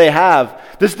question that they have,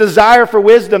 this desire for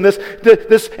wisdom,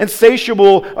 this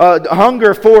insatiable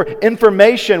hunger for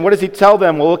information, what does he tell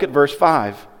them? Well, look at verse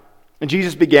 5. And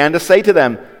Jesus began to say to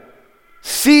them,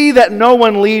 "See that no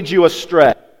one leads you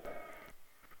astray."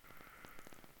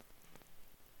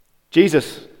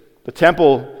 Jesus, the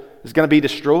temple is going to be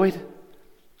destroyed?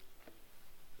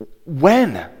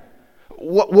 When?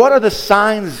 What are the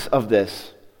signs of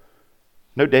this?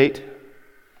 No date.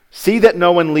 See that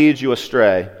no one leads you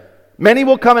astray. Many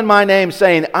will come in my name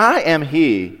saying, "I am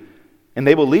he," and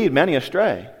they will lead many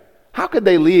astray. How could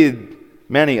they lead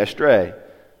many astray?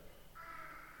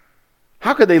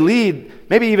 How could they lead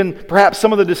maybe even perhaps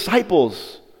some of the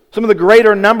disciples, some of the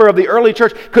greater number of the early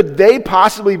church? Could they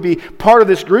possibly be part of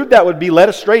this group that would be led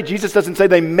astray? Jesus doesn't say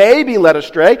they may be led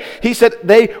astray. He said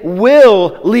they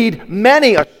will lead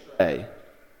many astray.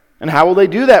 And how will they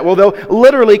do that? Well, they'll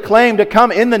literally claim to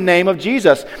come in the name of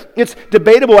Jesus. It's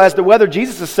debatable as to whether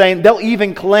Jesus is saying they'll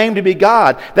even claim to be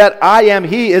God. That I am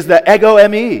he is the ego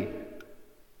eimi.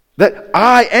 That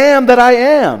I am that I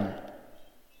am.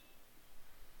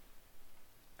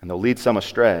 And they'll lead some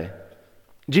astray.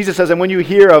 Jesus says, and when you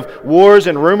hear of wars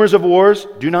and rumors of wars,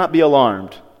 do not be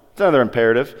alarmed. It's another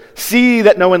imperative. See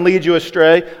that no one leads you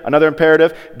astray. Another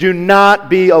imperative. Do not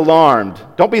be alarmed.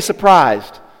 Don't be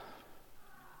surprised.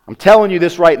 I'm telling you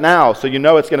this right now so you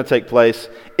know it's going to take place.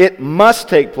 It must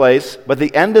take place, but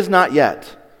the end is not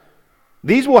yet.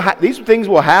 These things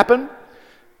will happen.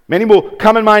 Many will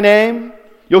come in my name.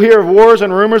 You'll hear of wars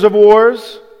and rumors of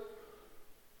wars.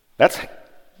 It's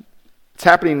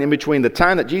happening in between the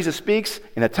time that Jesus speaks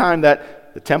and the time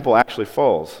that the temple actually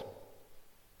falls.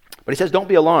 But he says, don't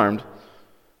be alarmed.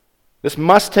 This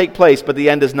must take place, but the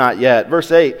end is not yet.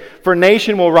 Verse 8, for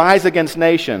nation will rise against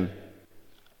nation,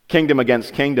 kingdom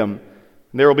against kingdom.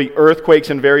 There will be earthquakes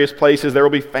in various places. There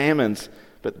will be famines.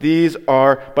 But these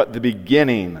are but the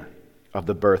beginning of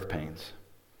the birth pains.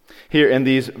 Here in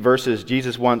these verses,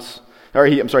 Jesus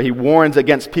he warns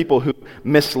against people who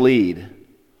mislead.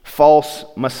 False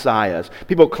messiahs.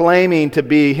 People claiming to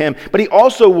be him. But he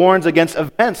also warns against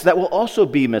events that will also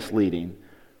be misleading.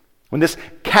 When this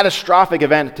catastrophic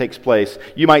event takes place,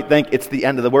 you might think it's the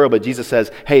end of the world. But Jesus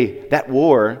says, hey, that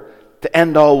war, to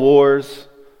end all wars,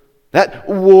 that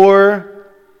war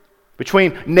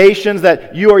between nations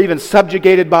that you are even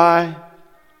subjugated by,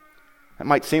 that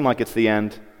might seem like it's the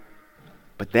end,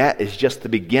 but that is just the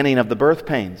beginning of the birth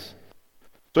pains.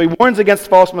 So he warns against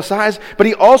false messiahs, but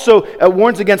he also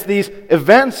warns against these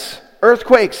events,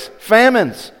 earthquakes,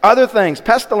 famines, other things,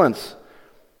 pestilence.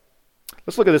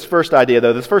 Let's look at this first idea,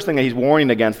 though. This first thing that he's warning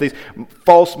against, these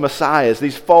false messiahs,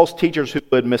 these false teachers who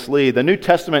would mislead. The New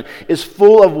Testament is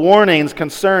full of warnings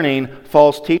concerning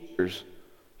false teachers.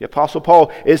 The Apostle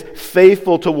Paul is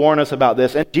faithful to warn us about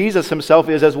this, and Jesus himself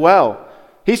is as well.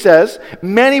 He says,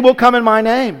 many will come in my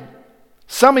name.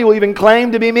 Some will even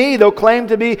claim to be me. They'll claim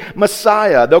to be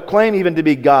Messiah. They'll claim even to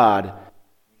be God.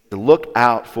 Look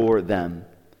out for them.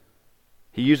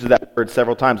 He uses that word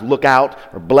several times. Look out,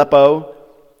 or blepo.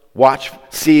 Watch,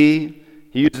 see.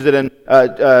 He uses it in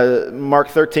Mark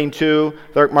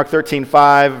 13:2, Mark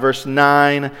 13:5, verse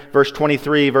 9, verse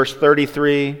 23, verse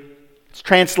 33. It's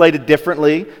translated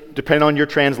differently depending on your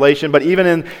translation, but even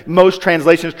in most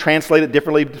translations translate it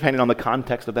differently depending on the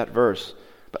context of that verse.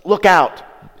 But look out,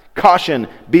 caution,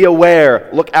 be aware,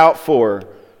 look out for.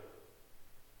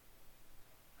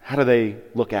 How do they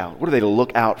look out? What are they to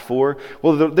look out for?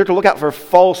 Well, they're to look out for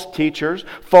false teachers,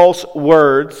 false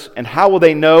words, and how will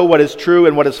they know what is true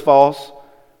and what is false?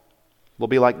 They'll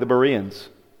be like the Bereans.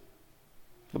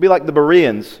 They'll be like the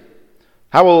Bereans.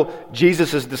 How will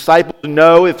Jesus' disciples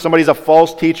know if somebody's a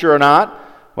false teacher or not?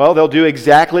 Well, they'll do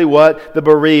exactly what the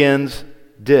Bereans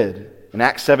did. In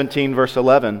Acts 17, verse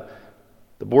 11,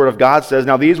 the Word of God says,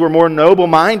 "Now these were more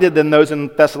noble-minded than those in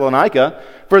Thessalonica,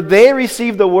 for they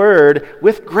received the Word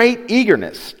with great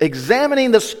eagerness,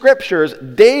 examining the Scriptures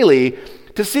daily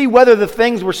to see whether the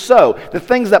things were so," the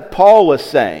things that Paul was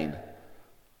saying,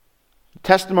 the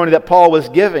testimony that Paul was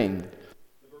giving.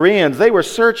 Bereans, they were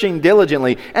searching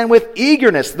diligently and with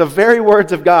eagerness the very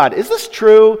words of God. Is this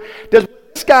true? Does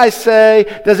what this guy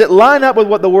say, does it line up with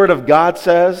what the Word of God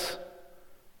says?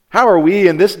 How are we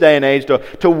in this day and age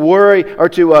to worry or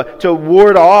to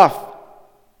ward off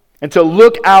and to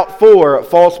look out for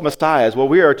false messiahs? Well,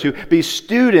 we are to be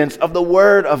students of the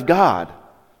Word of God.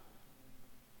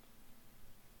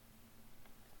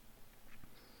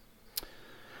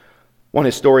 One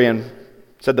historian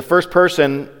said the first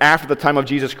person after the time of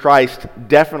Jesus Christ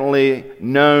definitely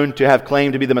known to have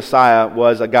claimed to be the Messiah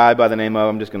was a guy by the name of,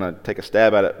 I'm just going to take a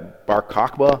stab at it, Bar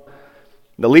Kokhba,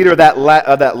 the leader of that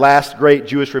last great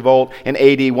Jewish revolt in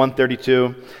AD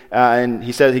 132. And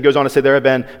he goes on to say there have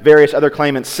been various other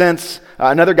claimants since.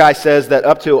 Another guy says that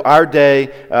up to our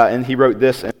day, and he wrote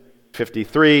this in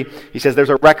 53, he says there's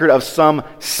a record of some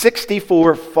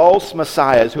 64 false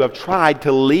messiahs who have tried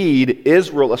to lead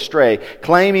Israel astray,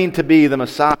 claiming to be the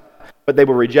Messiah, but they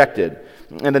were rejected.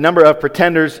 And the number of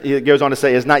pretenders, he goes on to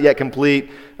say, is not yet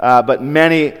complete, but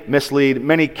many mislead,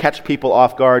 many catch people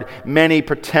off guard, many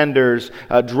pretenders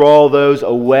draw those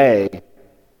away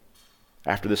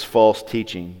after this false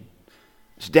teaching.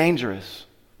 It's dangerous.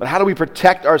 But how do we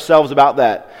protect ourselves about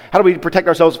that? How do we protect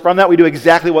ourselves from that? We do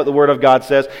exactly what the Word of God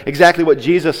says, exactly what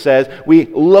Jesus says. We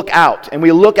look out, and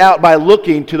we look out by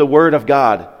looking to the Word of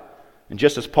God. And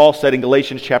just as Paul said in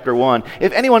Galatians chapter 1,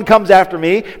 if anyone comes after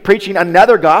me preaching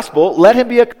another gospel, let him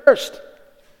be accursed.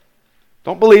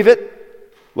 Don't believe it.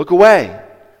 Look away.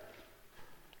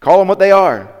 Call them what they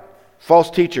are.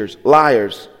 False teachers,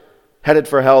 liars, headed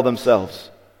for hell themselves.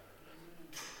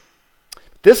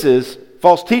 This is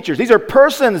false teachers. These are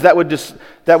persons that would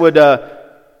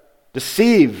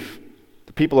deceive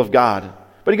the people of God.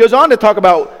 But he goes on to talk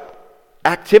about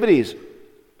activities,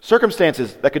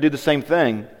 circumstances that could do the same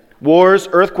thing. Wars,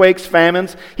 earthquakes,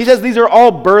 famines. He says these are all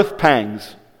birth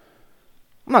pangs.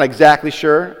 I'm not exactly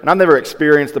sure, and I've never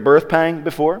experienced the birth pang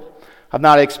before. I've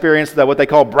not experienced what they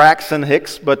call Braxton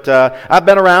Hicks, but I've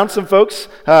been around some folks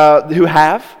who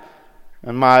have.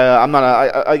 And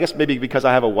I guess maybe because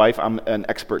I have a wife, I'm an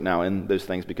expert now in those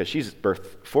things because she's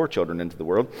birthed 4 children into the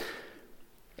world.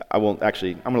 I'm going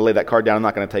to lay that card down. I'm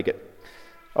not going to take it,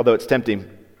 although it's tempting.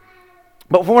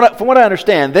 But from what I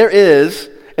understand, there is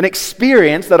an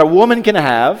experience that a woman can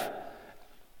have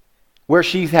where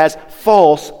she has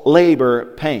false labor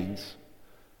pains.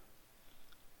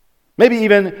 Maybe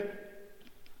even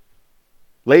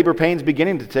labor pains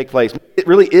beginning to take place. It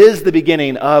really is the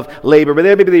beginning of labor, but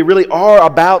maybe they really are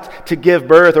about to give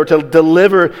birth or to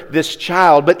deliver this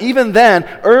child. But even then,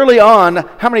 early on,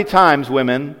 how many times,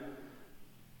 women,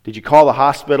 did you call the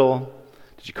hospital?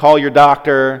 Did you call your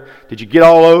doctor? Did you get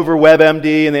all over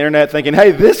WebMD and the internet thinking,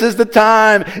 hey, this is the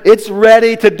time. It's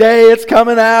ready. Today it's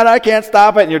coming out. I can't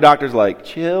stop it. And your doctor's like,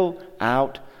 chill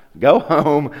out. Go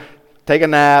home. Take a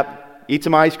nap. Eat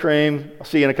some ice cream. I'll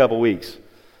see you in a couple weeks.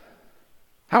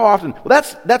 How often? Well,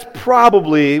 that's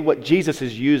probably what Jesus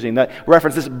is using, that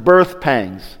reference, this birth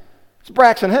pangs. It's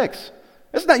Braxton Hicks.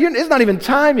 It's not even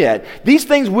time yet. These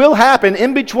things will happen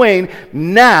in between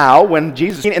now, when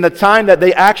Jesus, in the time that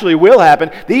they actually will happen.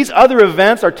 These other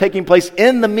events are taking place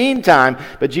in the meantime,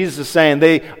 but Jesus is saying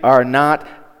they are not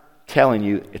telling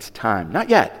you it's time. Not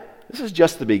yet. This is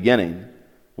just the beginning.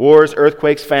 Wars,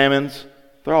 earthquakes, famines,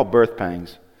 they're all birth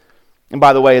pangs. And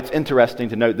by the way, it's interesting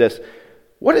to note this.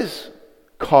 What is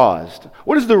caused?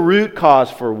 What is the root cause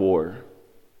for war?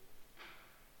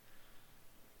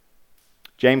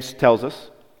 James tells us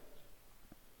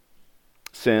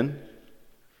sin,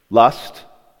 lust,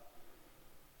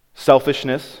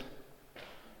 selfishness,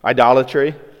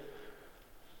 idolatry.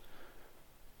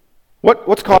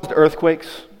 What's caused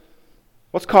earthquakes?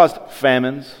 What's caused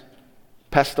famines,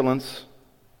 pestilence?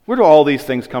 Where do all these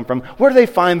things come from? Where do they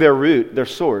find their root, their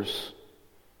source?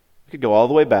 We could go all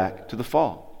the way back to the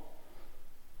fall.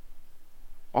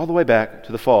 All the way back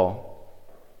to the fall.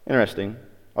 Interesting.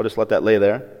 I'll just let that lay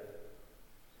there.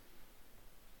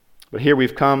 But here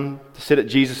we've come to sit at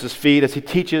Jesus' feet as he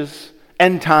teaches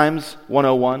End Times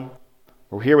 101.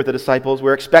 We're here with the disciples.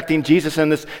 We're expecting Jesus in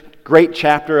this great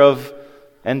chapter of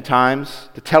End Times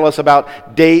to tell us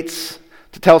about dates,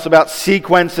 to tell us about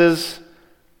sequences.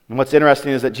 And what's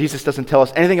interesting is that Jesus doesn't tell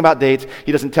us anything about dates.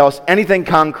 He doesn't tell us anything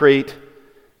concrete.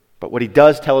 But what he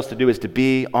does tell us to do is to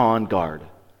be on guard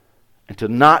and to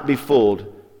not be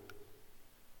fooled.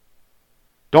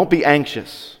 Don't be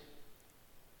anxious.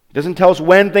 He doesn't tell us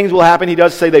when things will happen. He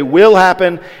does say they will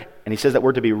happen, and he says that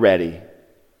we're to be ready.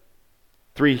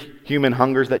 3 human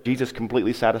hungers that Jesus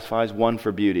completely satisfies. 1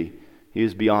 for beauty. He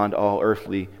is beyond all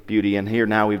earthly beauty. And here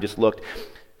now we've just looked.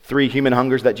 3 human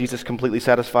hungers that Jesus completely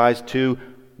satisfies. 2,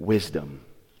 wisdom.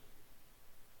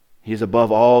 He is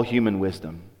above all human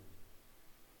wisdom.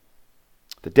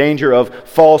 The danger of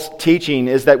false teaching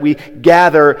is that we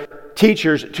gather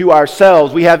teachers to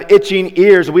ourselves. We have itching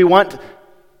ears. We want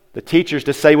the teachers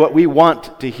to say what we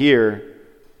want to hear.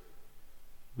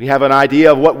 We have an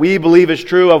idea of what we believe is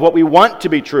true, of what we want to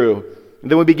be true. And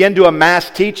then we begin to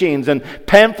amass teachings and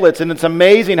pamphlets, and it's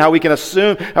amazing how we can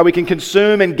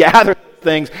consume and gather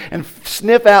things and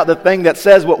sniff out the thing that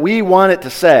says what we want it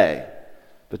to say.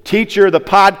 The teacher, the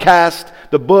podcast,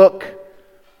 the book,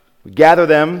 we gather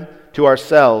them to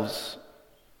ourselves.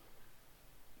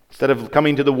 Instead of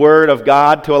coming to the Word of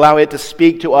God to allow it to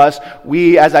speak to us,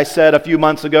 we, as I said a few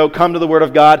months ago, come to the Word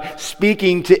of God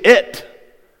speaking to it.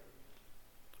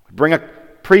 We bring a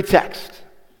pretext.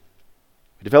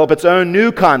 We develop its own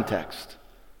new context,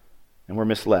 and we're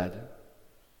misled.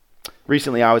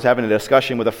 Recently, I was having a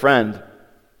discussion with a friend.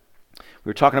 We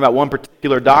were talking about one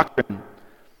particular doctrine,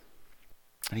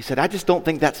 and he said, I just don't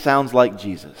think that sounds like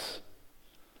Jesus.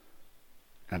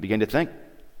 And I began to think,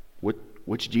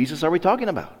 which Jesus are we talking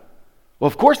about? Well,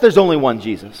 of course there's only one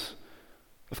Jesus.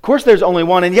 Of course there's only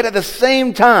one, and yet at the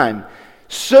same time,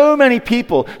 so many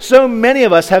people, so many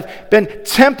of us have been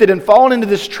tempted and fallen into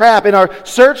this trap in our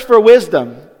search for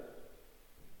wisdom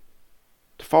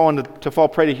to fall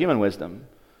prey to human wisdom.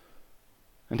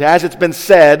 And as it's been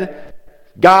said,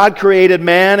 God created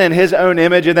man in his own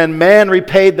image, and then man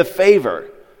repaid the favor.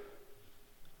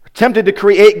 We're tempted to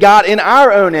create God in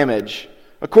our own image,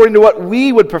 according to what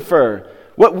we would prefer,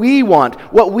 what we want,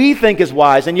 what we think is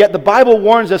wise. And yet the Bible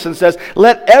warns us and says,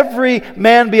 let every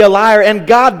man be a liar and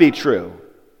God be true.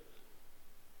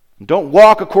 Don't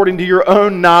walk according to your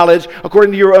own knowledge,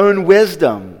 according to your own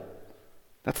wisdom.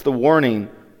 That's the warning.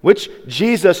 Which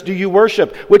Jesus do you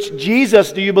worship? Which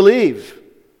Jesus do you believe?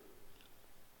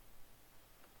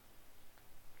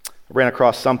 I ran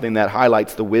across something that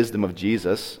highlights the wisdom of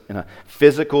Jesus in a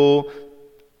physical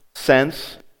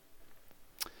sense.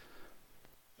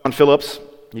 John Phillips,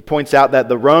 he points out that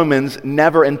the Romans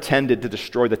never intended to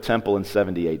destroy the temple in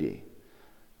 70 AD.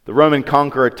 The Roman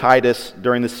conqueror Titus,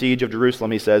 during the siege of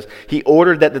Jerusalem, he says, he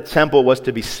ordered that the temple was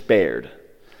to be spared.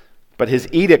 But his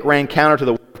edict ran counter to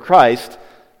the word of Christ,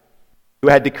 who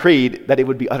had decreed that it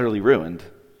would be utterly ruined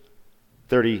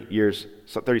 30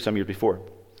 some years before.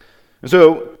 And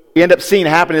so what we end up seeing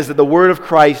happen is that the word of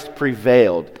Christ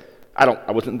prevailed.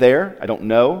 I wasn't there, I don't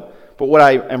know. But what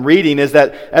I am reading is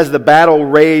that as the battle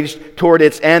raged toward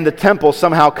its end, the temple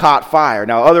somehow caught fire.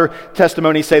 Now, other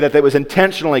testimonies say that it was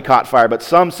intentionally caught fire, but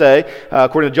some say,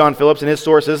 according to John Phillips and his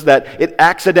sources, that it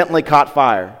accidentally caught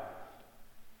fire.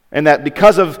 And that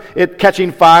because of it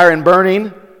catching fire and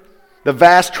burning, the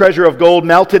vast treasure of gold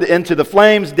melted into the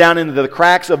flames, down into the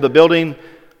cracks of the building,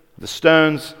 the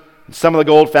stones. And some of the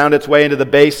gold found its way into the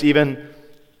base even,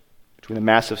 between the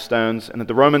massive stones, and that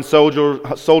the Roman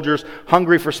soldiers,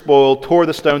 hungry for spoil, tore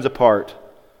the stones apart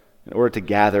in order to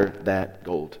gather that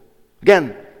gold.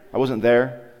 Again, I wasn't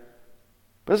there,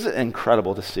 but it's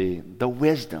incredible to see the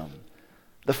wisdom,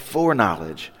 the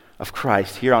foreknowledge of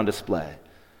Christ here on display.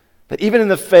 That even in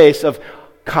the face of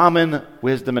common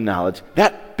wisdom and knowledge,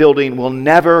 that building will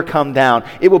never come down.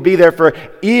 It will be there for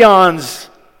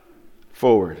eons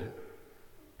forward.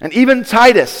 And even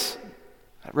Titus,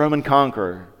 that Roman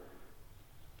conqueror,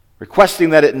 requesting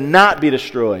that it not be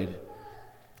destroyed.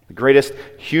 The greatest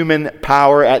human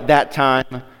power at that time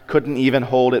couldn't even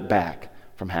hold it back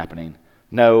from happening.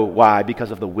 No, why?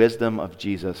 Because of the wisdom of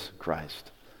Jesus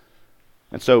Christ.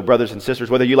 And so, brothers and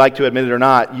sisters, whether you like to admit it or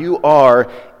not, you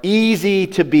are easy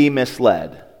to be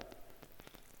misled.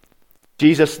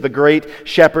 Jesus, the great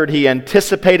shepherd, he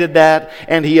anticipated that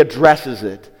and he addresses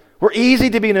it. We're easy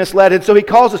to be misled, and so he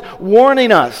calls us,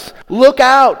 warning us, look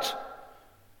out.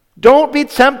 Don't be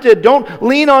tempted. Don't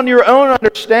lean on your own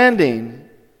understanding.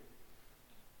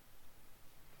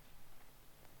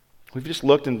 We've just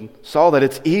looked and saw that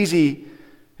it's easy.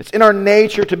 It's in our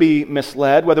nature to be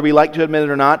misled, whether we like to admit it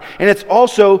or not. And it's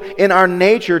also in our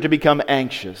nature to become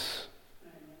anxious.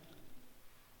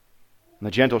 And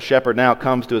the gentle shepherd now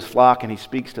comes to his flock and he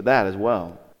speaks to that as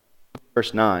well.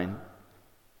 Verse 9.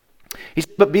 He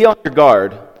says, but be on your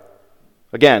guard.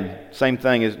 Again, same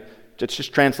thing as it's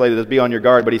just translated as be on your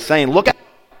guard, but he's saying, look out,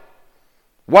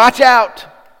 watch out,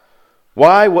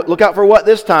 Why? Look out for what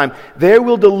this time? They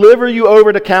will deliver you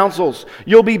over to councils.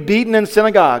 You'll be beaten in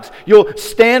synagogues. You'll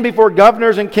stand before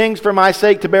governors and kings for my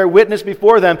sake to bear witness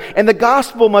before them. And the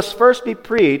gospel must first be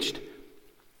preached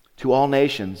to all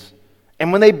nations.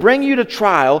 And when they bring you to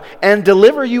trial and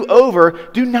deliver you over,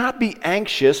 do not be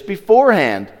anxious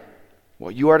beforehand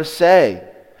what you are to say.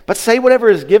 But say whatever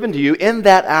is given to you in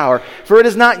that hour. For it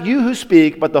is not you who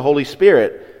speak, but the Holy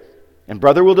Spirit. And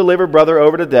brother will deliver brother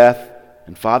over to death,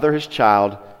 and father his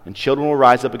child, and children will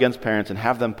rise up against parents and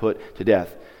have them put to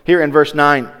death. Here in verse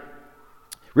 9,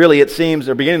 really it seems,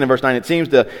 or beginning in verse 9, it seems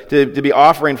to be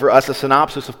offering for us a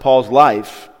synopsis of Paul's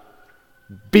life.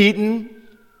 Beaten,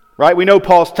 right? We know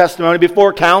Paul's testimony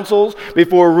before councils,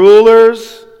 before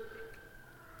rulers,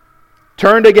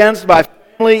 turned against by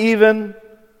family even.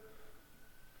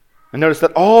 And notice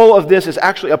that all of this is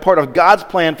actually a part of God's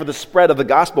plan for the spread of the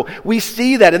gospel. We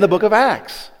see that in the book of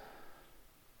Acts.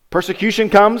 Persecution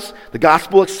comes, the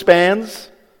gospel expands.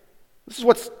 This is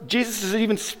what Jesus is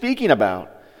even speaking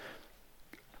about.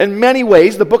 In many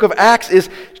ways, the book of Acts is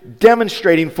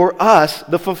demonstrating for us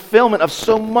the fulfillment of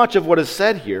so much of what is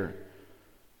said here.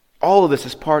 All of this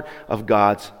is part of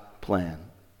God's plan.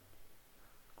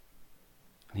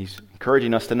 He's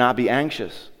encouraging us to not be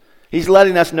anxious. He's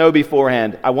letting us know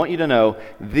beforehand, I want you to know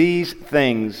these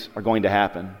things are going to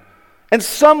happen. In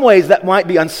some ways that might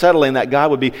be unsettling, that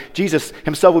Jesus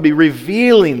himself would be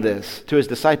revealing this to his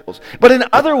disciples. But in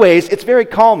other ways, it's very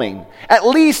calming. At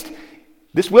least,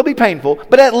 this will be painful,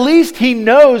 but at least he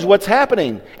knows what's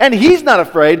happening. And he's not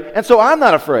afraid, and so I'm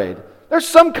not afraid. There's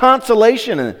some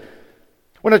consolation in it.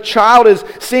 When a child is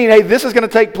seeing, hey, this is going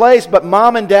to take place, but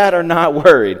mom and dad are not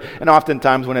worried. And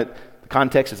oftentimes when the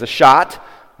context is a shot,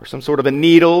 or some sort of a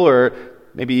needle, or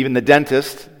maybe even the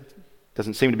dentist,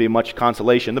 doesn't seem to be much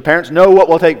consolation. The parents know what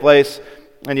will take place,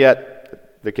 and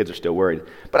yet the kids are still worried.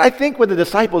 But I think with the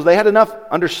disciples, they had enough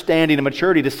understanding and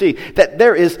maturity to see that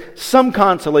there is some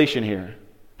consolation here.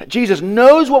 That Jesus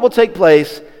knows what will take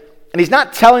place, and he's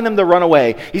not telling them to run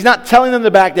away. He's not telling them to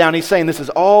back down. He's saying this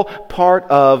is all part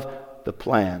of the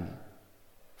plan.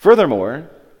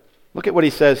 Furthermore, look at what he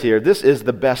says here. This is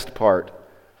the best part.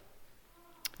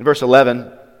 In verse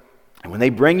 11, and when they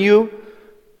bring you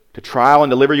to trial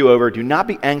and deliver you over, do not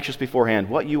be anxious beforehand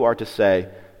what you are to say,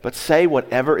 but say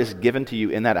whatever is given to you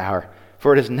in that hour.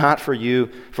 For it is not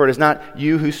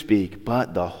you who speak,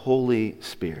 but the Holy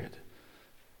Spirit.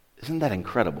 Isn't that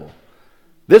incredible?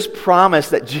 This promise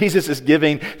that Jesus is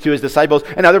giving to his disciples,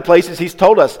 and other places he's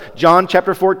told us, John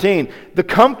chapter 14, the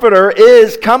Comforter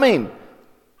is coming.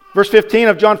 Verse 15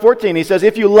 of John 14, he says,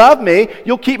 if you love me,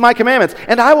 you'll keep my commandments.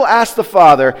 And I will ask the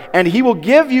Father, and he will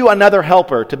give you another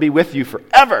helper to be with you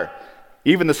forever,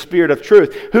 even the Spirit of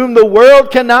truth, whom the world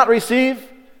cannot receive,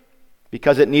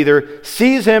 because it neither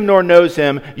sees him nor knows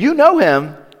him. You know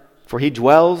him, for he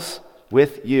dwells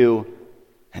with you,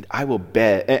 and will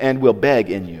beg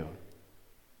in you.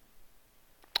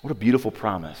 What a beautiful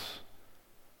promise.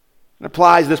 It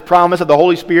applies this promise of the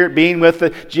Holy Spirit being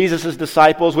with Jesus'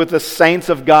 disciples, with the saints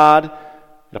of God.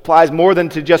 It applies more than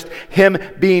to just him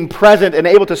being present and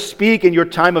able to speak in your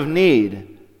time of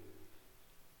need.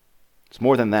 It's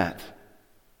more than that.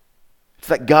 It's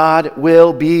that God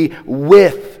will be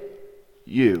with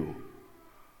you.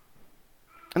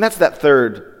 And that's that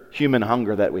third human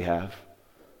hunger that we have.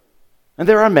 And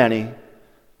there are many,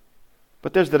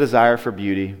 but there's the desire for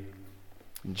beauty.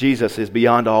 Jesus is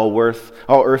beyond all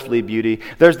earthly beauty.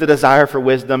 There's the desire for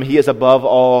wisdom. He is above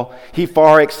all. He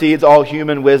far exceeds all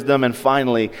human wisdom. And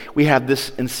finally, we have this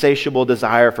insatiable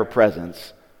desire for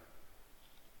presence.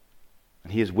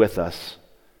 And he is with us.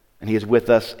 And he is with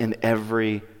us in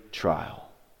every trial.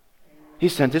 He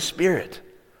sent his Spirit.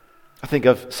 I think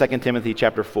of 2 Timothy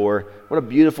chapter 4. What a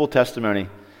beautiful testimony.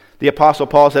 The Apostle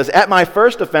Paul says, at my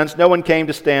first offense, no one came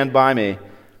to stand by me,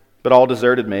 but all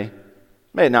deserted me.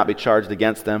 May it not be charged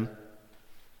against them.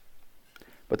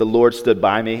 But the Lord stood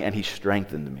by me, and he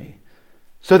strengthened me,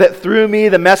 so that through me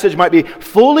the message might be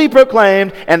fully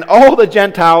proclaimed, and all the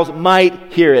Gentiles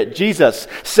might hear it. Jesus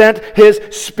sent his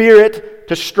Spirit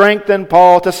to strengthen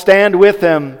Paul, to stand with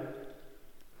him,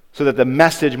 so that the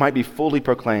message might be fully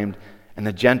proclaimed, and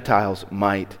the Gentiles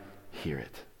might hear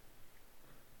it.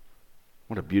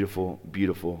 What a beautiful,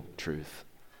 beautiful truth.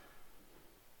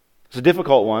 It's a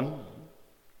difficult one.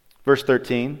 Verse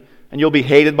 13, and you'll be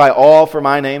hated by all for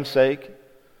my name's sake.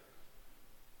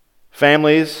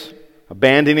 Families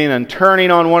abandoning and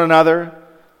turning on one another,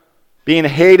 being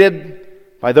hated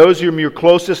by those whom you're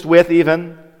closest with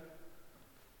even.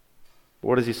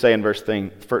 What does he say in verse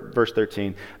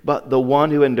 13? But the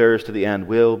one who endures to the end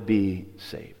will be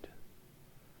saved.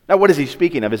 Now, what is he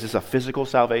speaking of? Is this a physical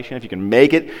salvation? If you can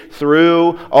make it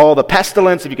through all the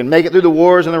pestilence, if you can make it through the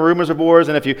wars and the rumors of wars,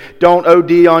 and if you don't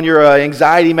OD on your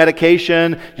anxiety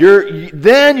medication,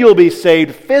 then you'll be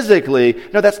saved physically.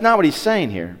 No, that's not what he's saying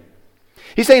here.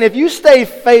 He's saying if you stay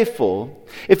faithful,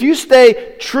 if you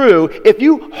stay true, if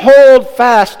you hold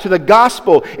fast to the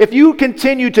gospel, if you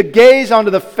continue to gaze onto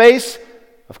the face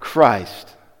of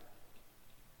Christ,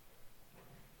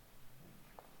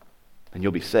 then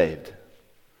you'll be saved.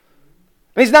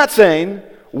 And he's not saying,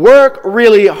 work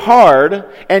really hard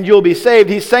and you'll be saved.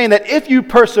 He's saying that if you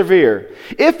persevere,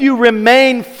 if you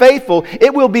remain faithful,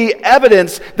 it will be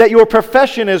evidence that your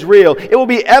profession is real. It will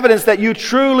be evidence that you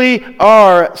truly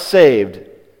are saved.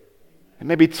 It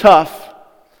may be tough,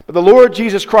 but the Lord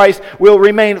Jesus Christ will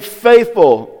remain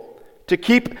faithful to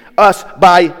keep us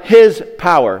by His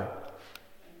power.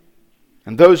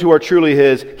 And those who are truly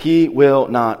His, He will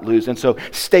not lose. And so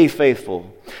stay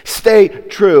faithful. Stay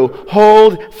true.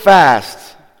 Hold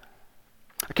fast.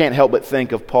 I can't help but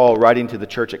think of Paul writing to the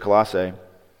church at Colossae. I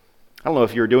don't know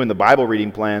if you're doing the Bible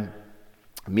reading plan.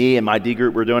 Me and my D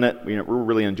group, we're doing it. We're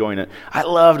really enjoying it. I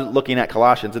loved looking at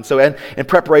Colossians. And so in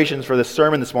preparations for this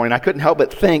sermon this morning, I couldn't help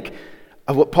but think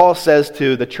of what Paul says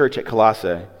to the church at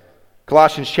Colossae.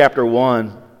 Colossians chapter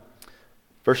 1,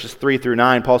 verses 3 through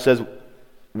 9, Paul says,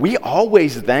 "We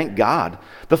always thank God,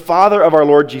 the Father of our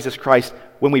Lord Jesus Christ,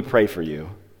 when we pray for you."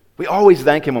 We always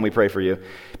thank Him when we pray for you,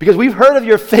 because we've heard of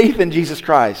your faith in Jesus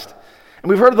Christ, and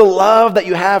we've heard of the love that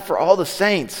you have for all the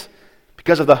saints,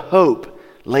 because of the hope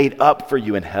laid up for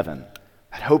you in heaven,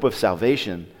 that hope of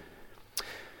salvation.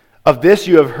 Of this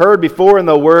you have heard before in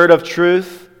the word of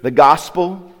truth, the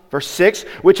gospel, verse 6,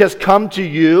 which has come to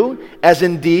you, as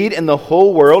indeed in the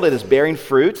whole world it is bearing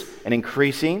fruit and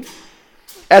increasing,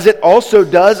 as it also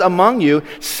does among you,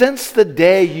 since the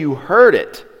day you heard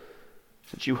it.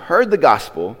 Since you heard the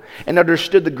gospel and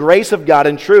understood the grace of God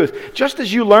in truth, just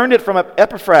as you learned it from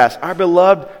Epaphras, our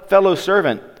beloved fellow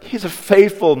servant. He's a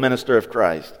faithful minister of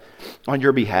Christ on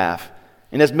your behalf,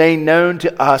 and has made known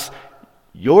to us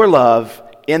your love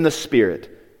in the Spirit.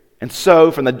 And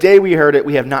so, from the day we heard it,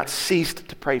 we have not ceased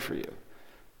to pray for you.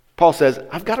 Paul says,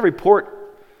 I've got to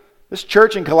report, this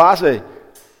church in Colossae,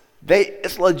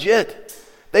 it's legit.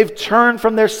 They've turned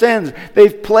from their sins.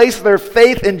 They've placed their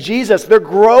faith in Jesus. They're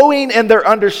growing in their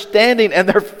understanding, and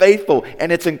they're faithful.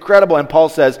 And it's incredible. And Paul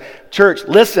says, church,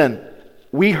 listen,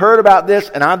 we heard about this,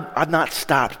 and I've not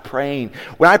stopped praying.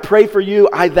 When I pray for you,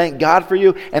 I thank God for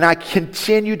you, and I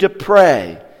continue to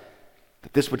pray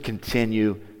that this would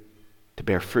continue to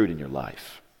bear fruit in your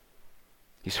life.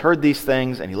 He's heard these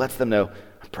things, and he lets them know,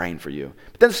 I'm praying for you.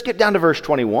 But then skip down to verse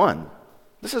 21.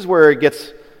 This is where it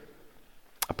gets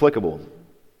applicable.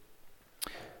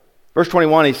 Verse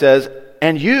 21, he says,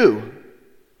 and you,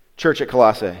 church at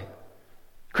Colossae,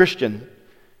 Christian,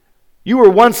 you were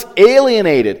once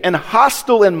alienated and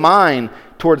hostile in mind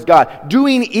towards God,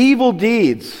 doing evil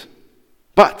deeds.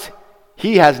 But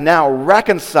He has now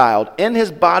reconciled in His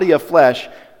body of flesh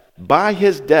by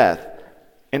His death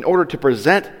in order to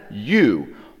present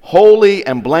you holy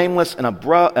and blameless and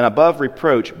above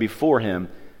reproach before Him,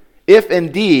 if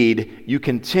indeed you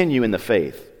continue in the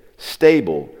faith,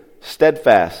 stable,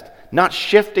 steadfast, not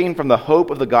shifting from the hope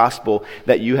of the gospel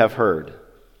that you have heard.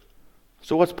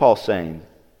 So what's Paul saying?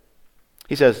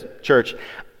 He says, church,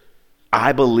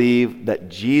 I believe that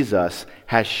Jesus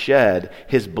has shed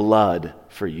His blood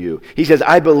for you. He says,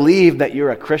 I believe that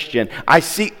you're a Christian. I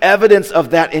see evidence of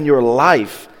that in your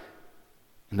life.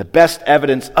 And the best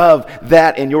evidence of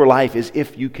that in your life is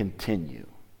if you continue.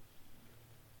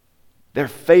 Their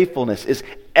faithfulness is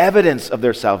evidence of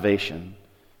their salvation.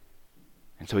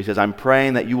 And so he says, I'm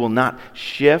praying that you will not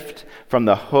shift from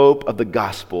the hope of the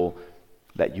gospel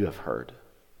that you have heard.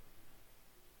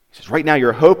 He says, right now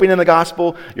you're hoping in the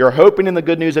gospel, you're hoping in the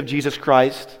good news of Jesus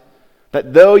Christ,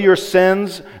 that though your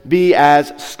sins be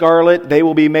as scarlet, they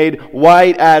will be made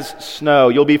white as snow.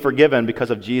 You'll be forgiven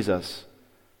because of Jesus.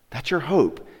 That's your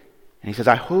hope. And he says,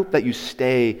 I hope that you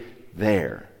stay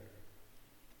there.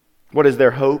 What is their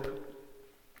hope?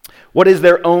 What is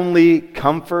their only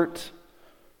comfort?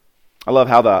 I love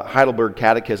how the Heidelberg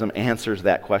Catechism answers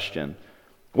that question.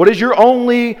 What is your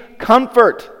only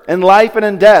comfort in life and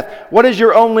in death? What is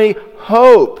your only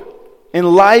hope in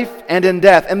life and in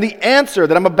death? And the answer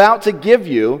that I'm about to give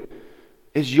you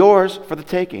is yours for the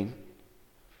taking.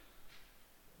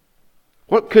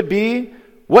 What could be,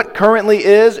 what currently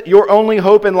is your only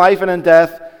hope in life and in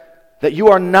death? That you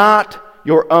are not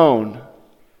your own,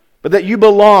 but that you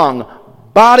belong,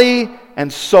 body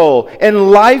and soul,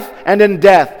 in life and in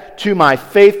death, to my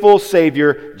faithful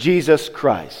Savior, Jesus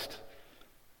Christ.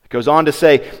 Goes on to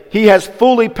say, He has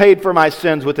fully paid for my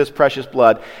sins with His precious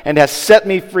blood and has set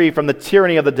me free from the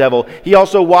tyranny of the devil. He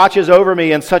also watches over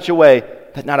me in such a way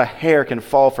that not a hair can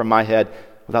fall from my head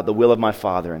without the will of my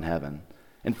Father in heaven.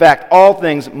 In fact, all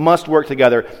things must work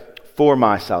together for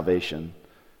my salvation.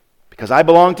 Because I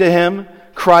belong to Him,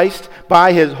 Christ,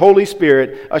 by His Holy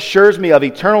Spirit, assures me of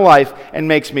eternal life and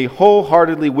makes me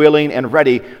wholeheartedly willing and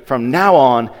ready from now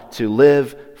on to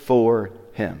live for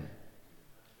Him.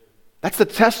 That's the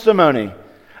testimony.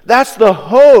 That's the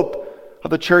hope of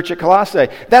the church at Colossae.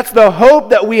 That's the hope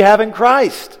that we have in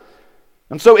Christ.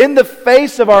 And so in the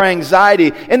face of our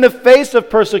anxiety, in the face of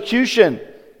persecution,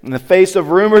 in the face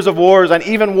of rumors of wars and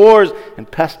even wars and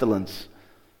pestilence,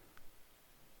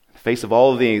 in the face of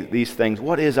all of these things,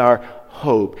 what is our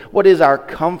hope? What is our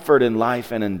comfort in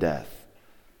life and in death?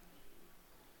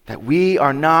 That we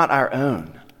are not our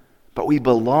own, but we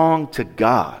belong to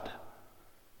God.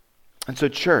 And so,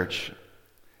 church,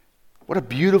 what a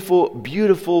beautiful,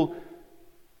 beautiful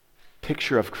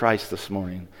picture of Christ this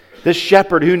morning. This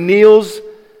shepherd who kneels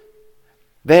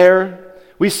there.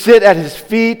 We sit at His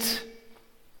feet,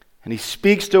 and He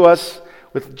speaks to us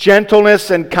with gentleness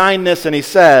and kindness, and He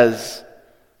says,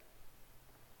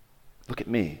 look at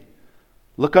me.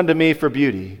 Look unto me for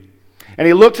beauty. And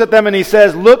He looks at them and He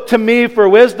says, look to me for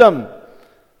wisdom.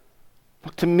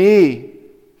 Look to me,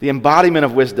 the embodiment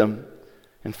of wisdom.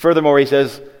 And furthermore, He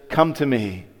says, come to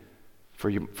me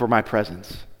for my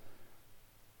presence.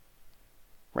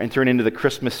 We're entering into the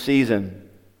Christmas season.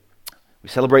 We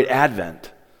celebrate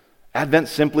Advent. Advent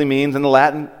simply means, in the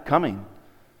Latin, coming.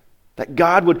 That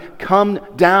God would come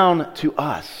down to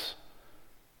us.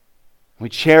 We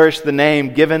cherish the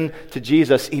name given to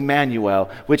Jesus, Emmanuel,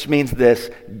 which means this,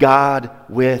 God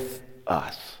with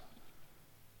us.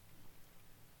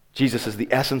 Jesus is the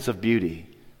essence of beauty,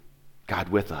 God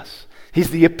with us. He's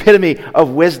the epitome of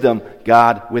wisdom,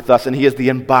 God with us. And He is the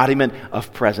embodiment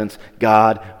of presence,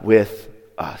 God with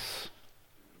us.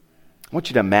 I want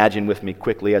you to imagine with me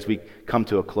quickly as we come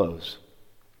to a close.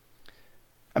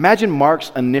 Imagine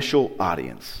Mark's initial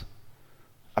audience.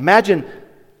 Imagine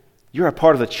you're a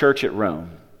part of the church at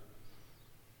Rome.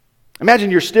 Imagine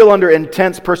you're still under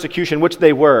intense persecution, which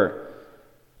they were.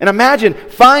 And imagine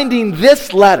finding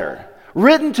this letter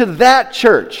written to that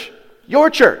church, your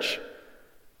church.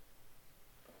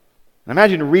 And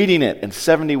imagine reading it in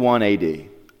 71 AD. And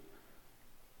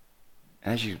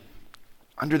as you,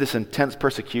 under this intense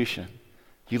persecution,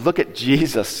 you look at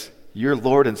Jesus, your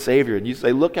Lord and Savior, and you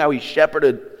say, look how He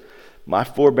shepherded my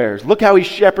forebears. Look how He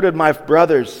shepherded my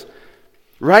brothers.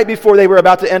 Right before they were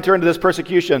about to enter into this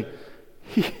persecution.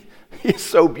 He is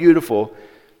so beautiful.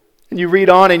 And you read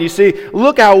on and you see,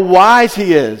 look how wise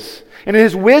He is. And in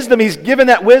His wisdom, He's given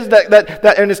that wisdom,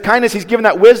 that in His kindness, He's given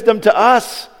that wisdom to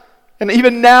us. And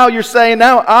even now, you're saying,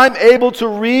 now I'm able to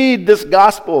read this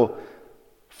gospel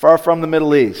far from the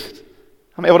Middle East.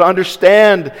 I'm able to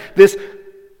understand this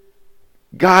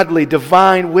godly,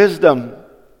 divine wisdom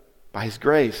by His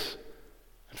grace.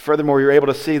 And furthermore, you're able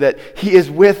to see that He is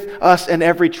with us in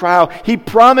every trial. He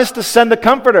promised to send the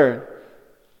Comforter.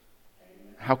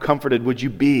 How comforted would you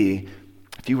be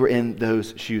if you were in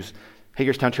those shoes?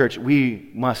 Hagerstown Church, we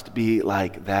must be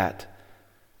like that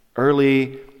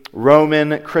early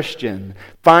Roman Christian,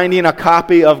 finding a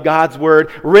copy of God's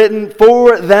Word written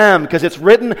for them, because it's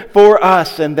written for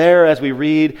us. And there, as we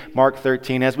read Mark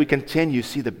 13, as we continue,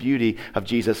 see the beauty of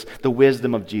Jesus, the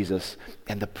wisdom of Jesus,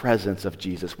 and the presence of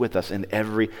Jesus with us in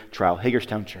every trial.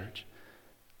 Hagerstown Church,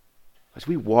 as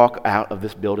we walk out of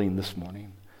this building this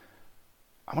morning,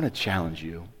 I want to challenge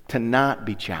you to not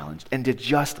be challenged and to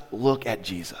just look at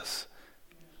Jesus.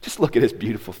 Just look at His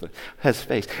beautiful His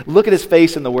face. Look at His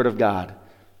face in the Word of God.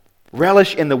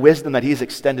 Relish in the wisdom that He's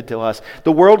extended to us.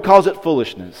 The world calls it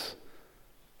foolishness.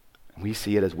 We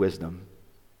see it as wisdom.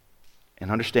 And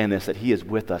understand this, that He is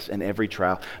with us in every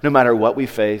trial. No matter what we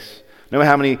face,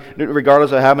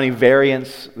 regardless of how many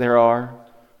variants there are,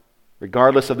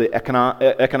 regardless of the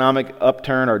economic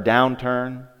upturn or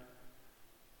downturn,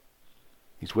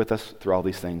 He's with us through all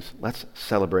these things. Let's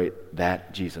celebrate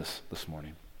that Jesus this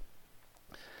morning.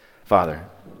 Father,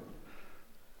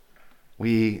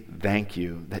 we thank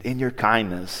You that in Your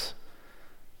kindness,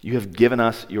 You have given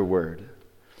us Your Word.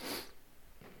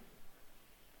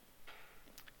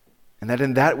 And that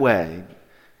in that way,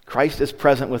 Christ is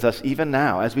present with us even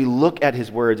now as we look at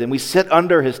His words and we sit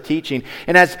under His teaching,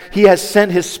 and as He has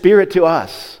sent His Spirit to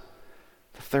us,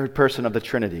 the third person of the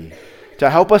Trinity, to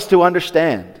help us to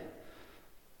understand,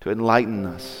 to enlighten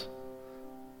us.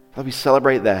 Father, we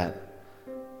celebrate that.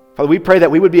 Father, we pray that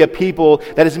we would be a people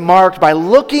that is marked by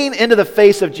looking into the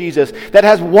face of Jesus, that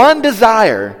has one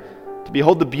desire, to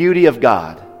behold the beauty of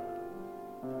God.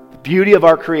 beauty of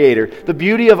our Creator, the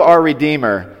beauty of our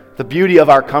Redeemer, the beauty of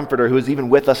our Comforter who is even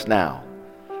with us now.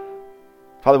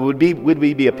 Father, would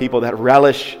we be a people that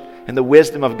relish in the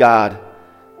wisdom of God?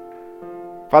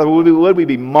 Father, would we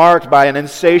be marked by an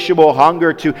insatiable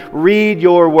hunger to read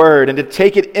your word and to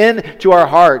take it into our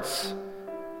hearts?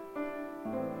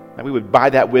 That we would, by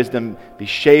that wisdom, be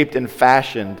shaped and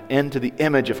fashioned into the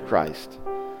image of Christ.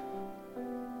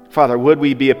 Father, would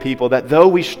we be a people that though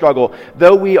we struggle,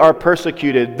 though we are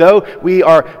persecuted, though we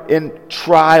are in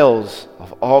trials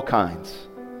of all kinds,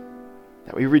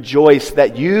 that we rejoice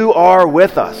that you are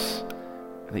with us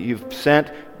and that you've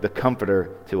sent the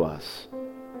Comforter to us.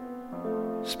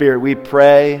 Spirit, we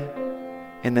pray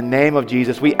in the name of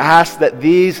Jesus. We ask that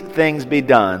these things be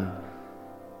done.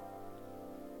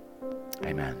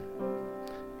 Amen.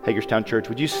 Hagerstown Church,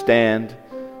 would you stand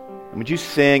and would you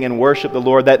sing and worship the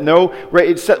Lord? We're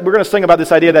going to sing about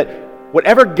this idea that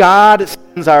whatever God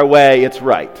sends our way, it's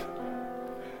right.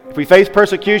 If we face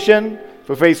persecution, if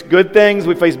we face good things,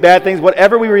 we face bad things,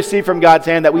 whatever we receive from God's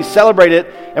hand, that we celebrate it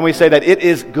and we say that it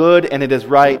is good and it is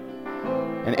right.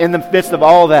 And in the midst of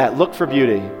all that, look for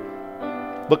beauty.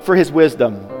 Look for His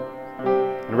wisdom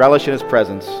and relish in His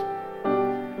presence.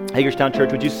 Hagerstown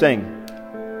Church, would you sing?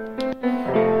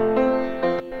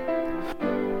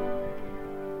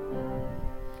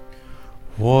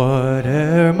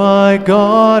 Whate'er my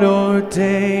God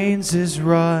ordains is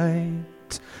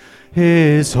right,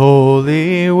 His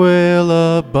holy will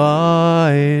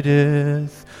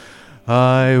abideth.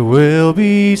 I will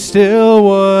be still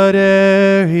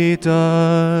whate'er He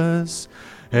does,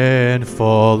 and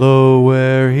follow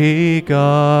where He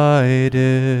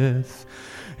guideth.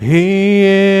 He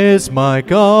is my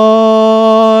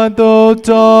God, though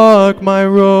dark my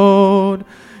road.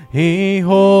 He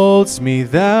holds me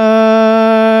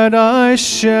that I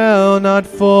shall not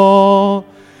fall,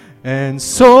 and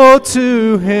so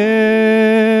to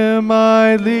Him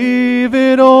I leave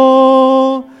it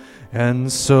all, and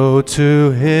so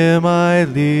to Him I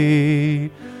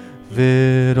leave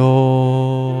it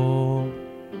all.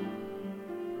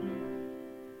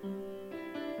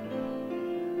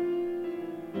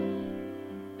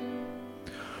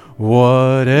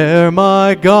 Whate'er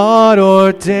my God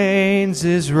ordains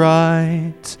is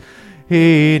right,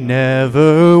 He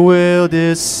never will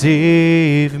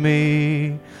deceive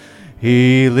me.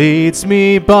 He leads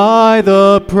me by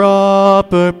the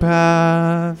proper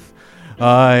path.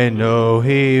 I know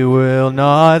He will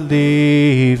not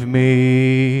leave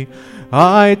me.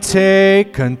 I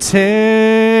take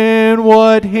content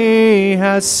what He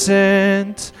has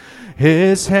sent.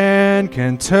 His hand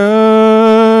can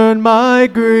turn my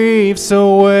griefs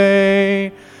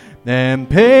away, and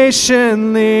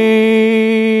patiently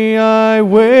I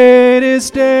wait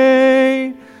His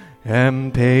day,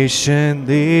 and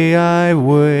patiently I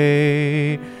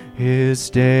wait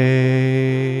His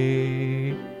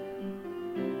day.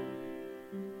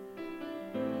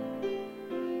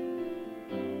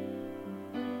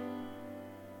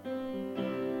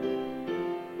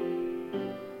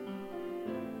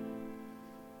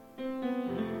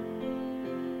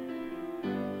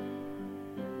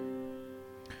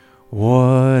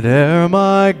 Whate'er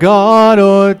my God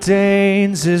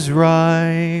ordains is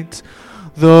right,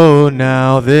 though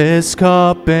now this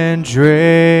cup and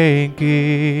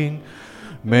drinking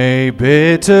may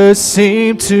bitter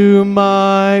seem to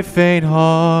my faint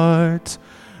heart,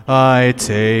 I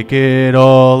take it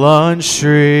all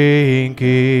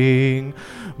unshrinking.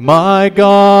 My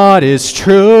God is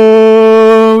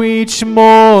true, each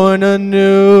morn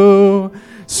anew.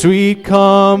 Sweet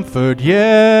comfort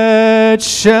yet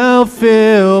shall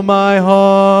fill my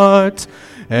heart,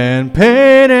 and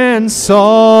pain and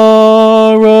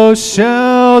sorrow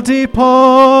shall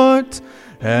depart,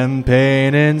 and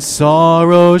pain and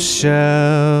sorrow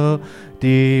shall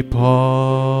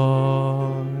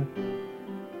depart.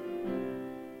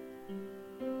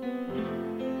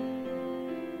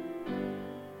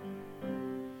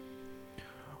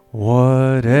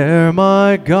 Whate'er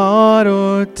my God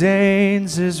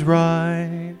ordains is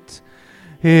right,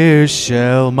 here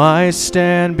shall my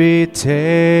stand be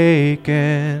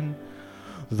taken.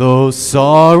 Though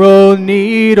sorrow,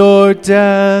 need, or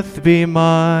death be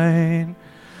mine,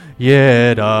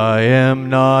 yet I am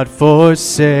not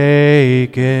forsaken.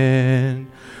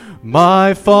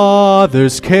 My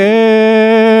Father's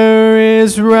care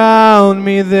is round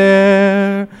me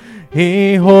there.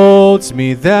 He holds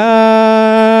me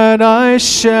that I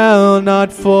shall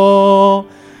not fall,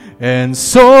 and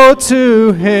so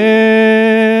to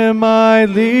Him I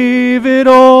leave it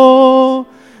all,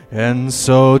 and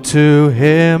so to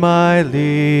Him I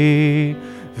leave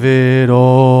it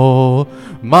all.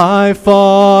 My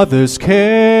Father's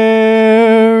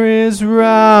care is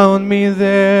round me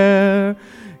there.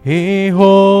 He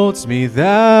holds me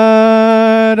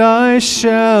that I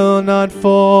shall not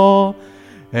fall.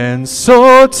 And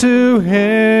so to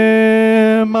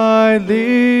him I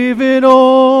leave it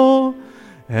all.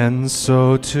 And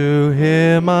so to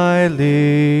him I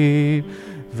leave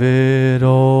it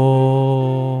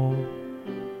all.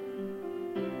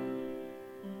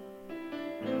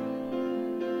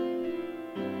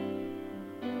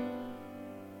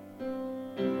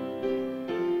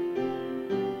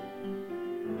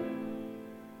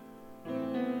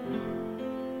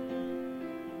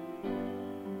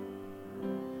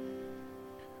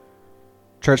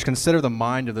 Church, consider the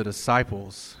mind of the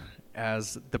disciples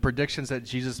as the predictions that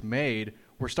Jesus made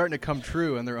were starting to come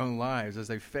true in their own lives as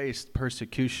they faced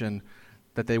persecution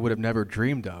that they would have never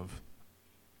dreamed of.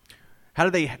 How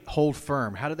did they hold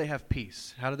firm? How did they have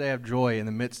peace? How did they have joy in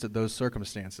the midst of those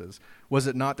circumstances? Was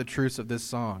it not the truths of this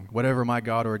song? Whatever my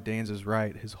God ordains is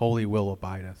right, his holy will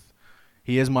abideth.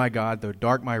 He is my God, though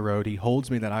dark my road, he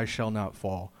holds me that I shall not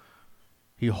fall.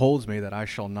 He holds me that I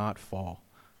shall not fall.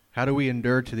 How do we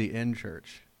endure to the end,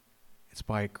 church? It's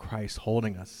by Christ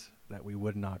holding us that we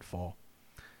would not fall.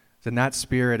 It's in that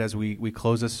spirit, as we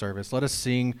close this service, let us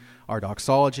sing our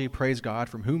doxology, praise God,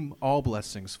 from whom all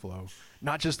blessings flow.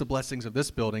 Not just the blessings of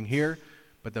this building here,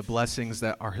 but the blessings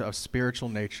that are of spiritual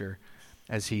nature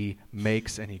as he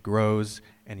makes and he grows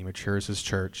and he matures his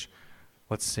church.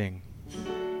 Let's sing.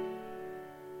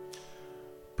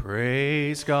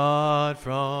 Praise God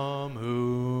from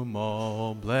whom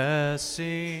all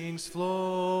blessings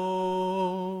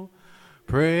flow.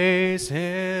 Praise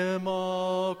him,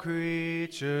 all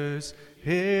creatures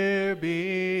here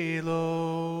below.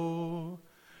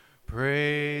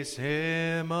 Praise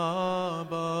him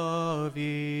above,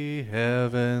 ye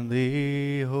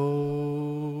heavenly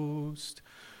host.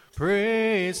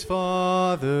 Praise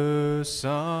Father,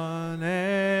 Son,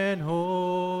 and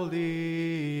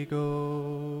Holy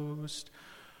Ghost.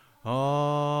 Amen.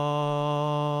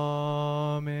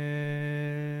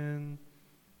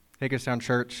 Hagerstown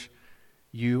Church,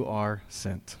 you are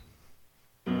sent.